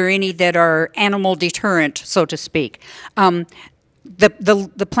 are there any that are animal deterrent, so to speak?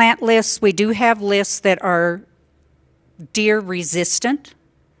 The plant lists, we do have lists that are deer resistant.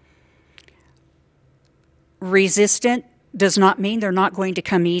 Resistant does not mean they're not going to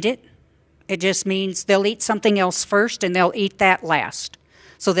come eat it. It just means they'll eat something else first and they'll eat that last.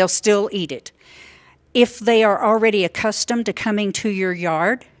 So they'll still eat it. If they are already accustomed to coming to your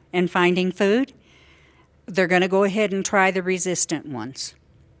yard and finding food, they're going to go ahead and try the resistant ones.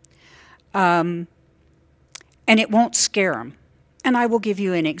 And it won't scare them. And I will give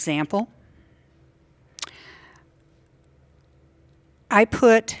you an example. I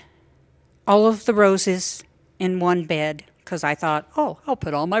put all of the roses in one bed because I thought, oh, I'll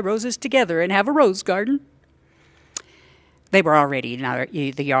put all my roses together and have a rose garden. They were already in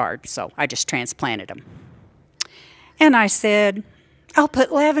the yard, so I just transplanted them. And I said, I'll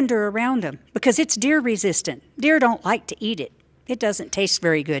put lavender around them because it's deer resistant. Deer don't like to eat it. It doesn't taste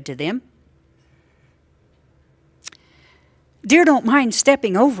very good to them. Deer don't mind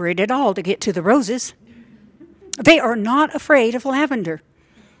stepping over it at all to get to the roses. They are not afraid of lavender,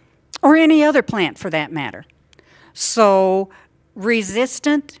 or any other plant for that matter. So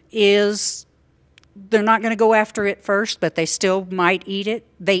resistant is, they're not going to go after it first, but they still might eat it.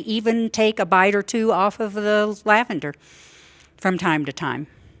 They even take a bite or two off of the lavender from time to time.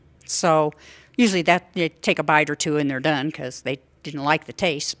 So usually that they take a bite or two and they're done because they didn't like the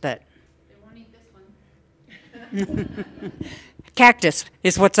taste, but They won't eat this one. cactus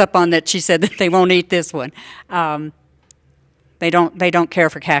is what's up on that. She said that they won't eat this one. They don't care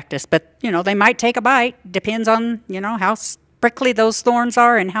for cactus, but they might take a bite. Depends on how prickly those thorns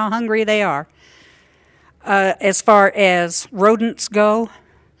are and how hungry they are. As far as rodents go,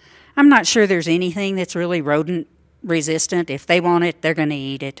 I'm not sure there's anything that's really rodent resistant. If they want it, they're going to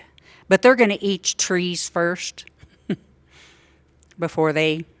eat it, but they're going to eat trees first before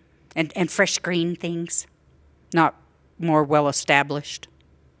they and fresh green things, not more well established.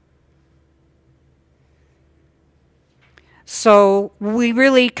 So we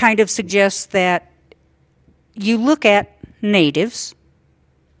really kind of suggest that you look at natives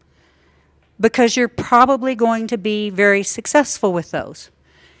because you're probably going to be very successful with those.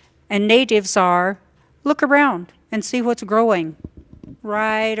 And natives are, look around and see what's growing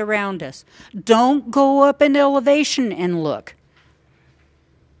right around us. Don't go up in elevation and look,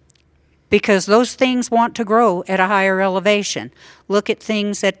 because those things want to grow at a higher elevation. Look at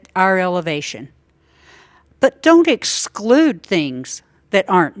things at our elevation. But don't exclude things that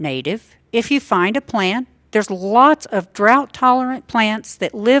aren't native. If you find a plant, there's lots of drought-tolerant plants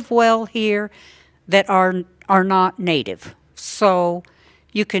that live well here that are not native. So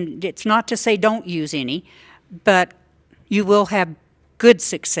it's not to say don't use any, but you will have good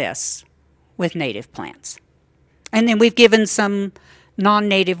success with native plants. And then we've given some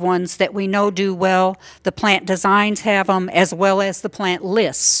non-native ones that we know do well. The plant designs have them, as well as the plant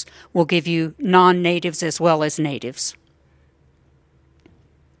lists will give you non-natives as well as natives.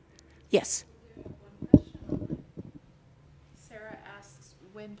 Yes? Sarah asks,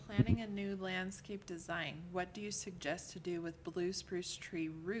 when planning a new landscape design, what do you suggest to do with blue spruce tree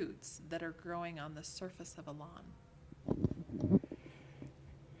roots that are growing on the surface of a lawn?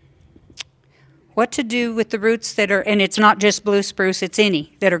 What to do with the roots that are, and it's not just blue spruce, it's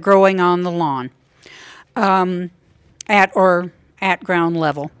any that are growing on the lawn at ground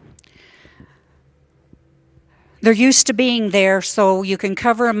level. They're used to being there, so you can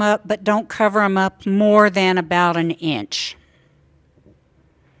cover them up, but don't cover them up more than about an inch.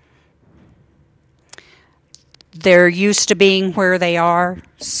 They're used to being where they are,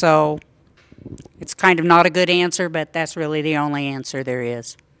 so it's kind of not a good answer, but that's really the only answer there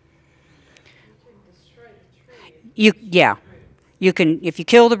is. You can, if you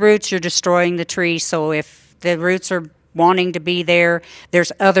kill the roots, you're destroying the tree. So if the roots are wanting to be there,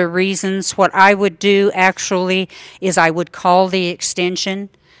 there's other reasons. What I would do actually is I would call the extension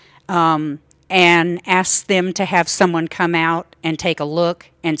and ask them to have someone come out and take a look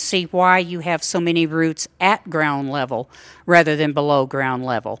and see why you have so many roots at ground level rather than below ground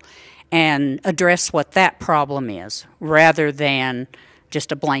level, and address what that problem is rather than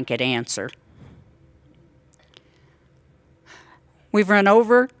just a blanket answer. We've run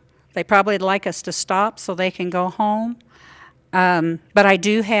over. They probably would like us to stop so they can go home. But I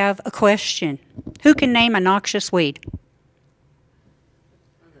do have a question. Who can name a noxious weed?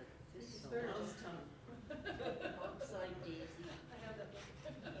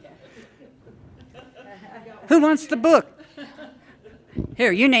 Who wants the book?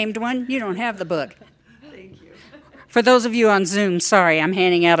 Here, you named one. You don't have the book. Thank you. For those of you on Zoom, sorry, I'm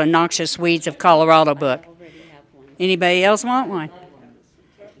handing out a Noxious Weeds of Colorado book. Anybody else want one?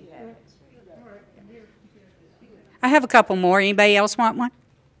 I have a couple more. Anybody else want one?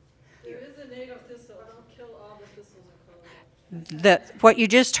 There is a native thistle. Don't kill all the thistles in Colorado. What you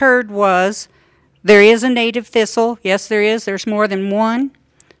just heard was there is a native thistle. Yes, there is. There's more than one.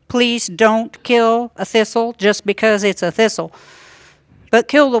 Please don't kill a thistle just because it's a thistle. But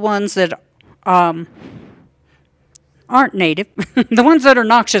kill the ones that aren't native, the ones that are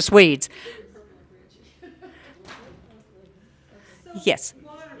noxious weeds. Yes.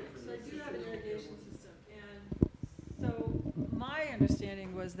 Watering. So I do have an irrigation system, and so my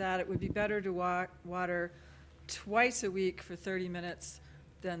understanding was that it would be better to water twice a week for 30 minutes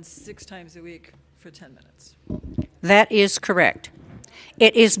than 6 times a week for 10 minutes. That is correct.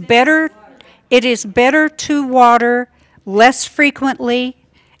 It is better to water less frequently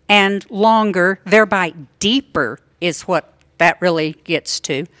and longer, thereby deeper is what that really gets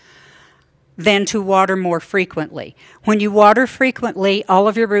to, than to water more frequently. When you water frequently, all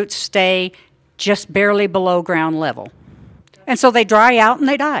of your roots stay just barely below ground level. And so they dry out and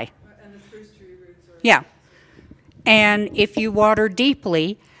they die. And the spruce tree roots are. Yeah. And if you water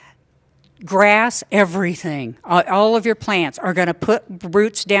deeply, grass, everything, all of your plants are going to put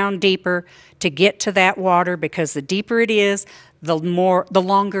roots down deeper to get to that water, because the deeper it is, the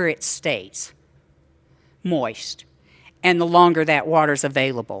longer it stays moist, and the longer that water's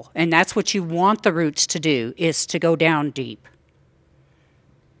available. And that's what you want the roots to do, is to go down deep.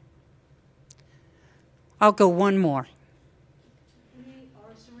 I'll go one more. We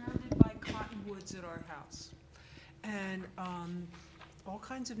are surrounded by cottonwoods at our house, and all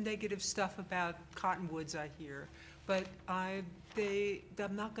kinds of negative stuff about cottonwoods I hear, but I'm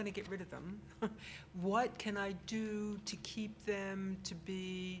not going to get rid of them. What can I do to keep them to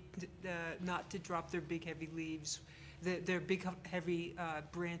be, not to drop their big heavy leaves, their big heavy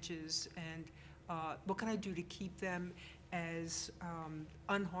branches, and what can I do to keep them as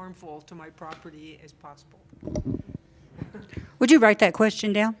unharmful to my property as possible? Would you write that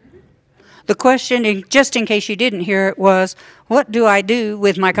question down? The question, and just in case you didn't hear it, was, what do I do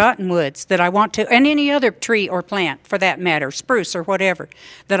with my cottonwoods that I want to, and any other tree or plant for that matter, spruce or whatever,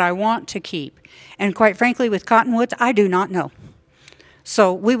 that I want to keep? And quite frankly, with cottonwoods, I do not know.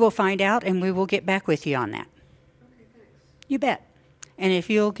 So we will find out, and we will get back with you on that. Okay, thanks. You bet. And if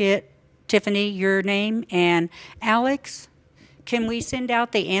you'll get Tiffany your name, and Alex, can we send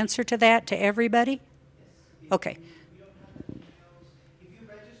out the answer to that to everybody? Okay. We don't have the emails. If you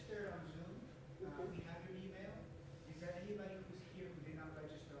registered on Zoom, we have your email. Is there anybody who's here who did not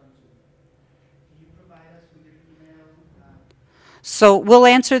register on Zoom? Can you provide us with your email? So we'll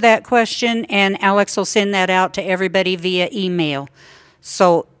answer that question, and Alex will send that out to everybody via email.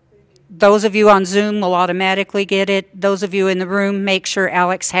 So those of you on Zoom will automatically get it. Those of you in the room, make sure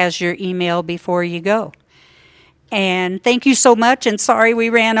Alex has your email before you go. And thank you so much, and sorry we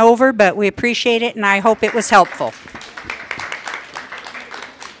ran over, but we appreciate it, and I hope it was helpful.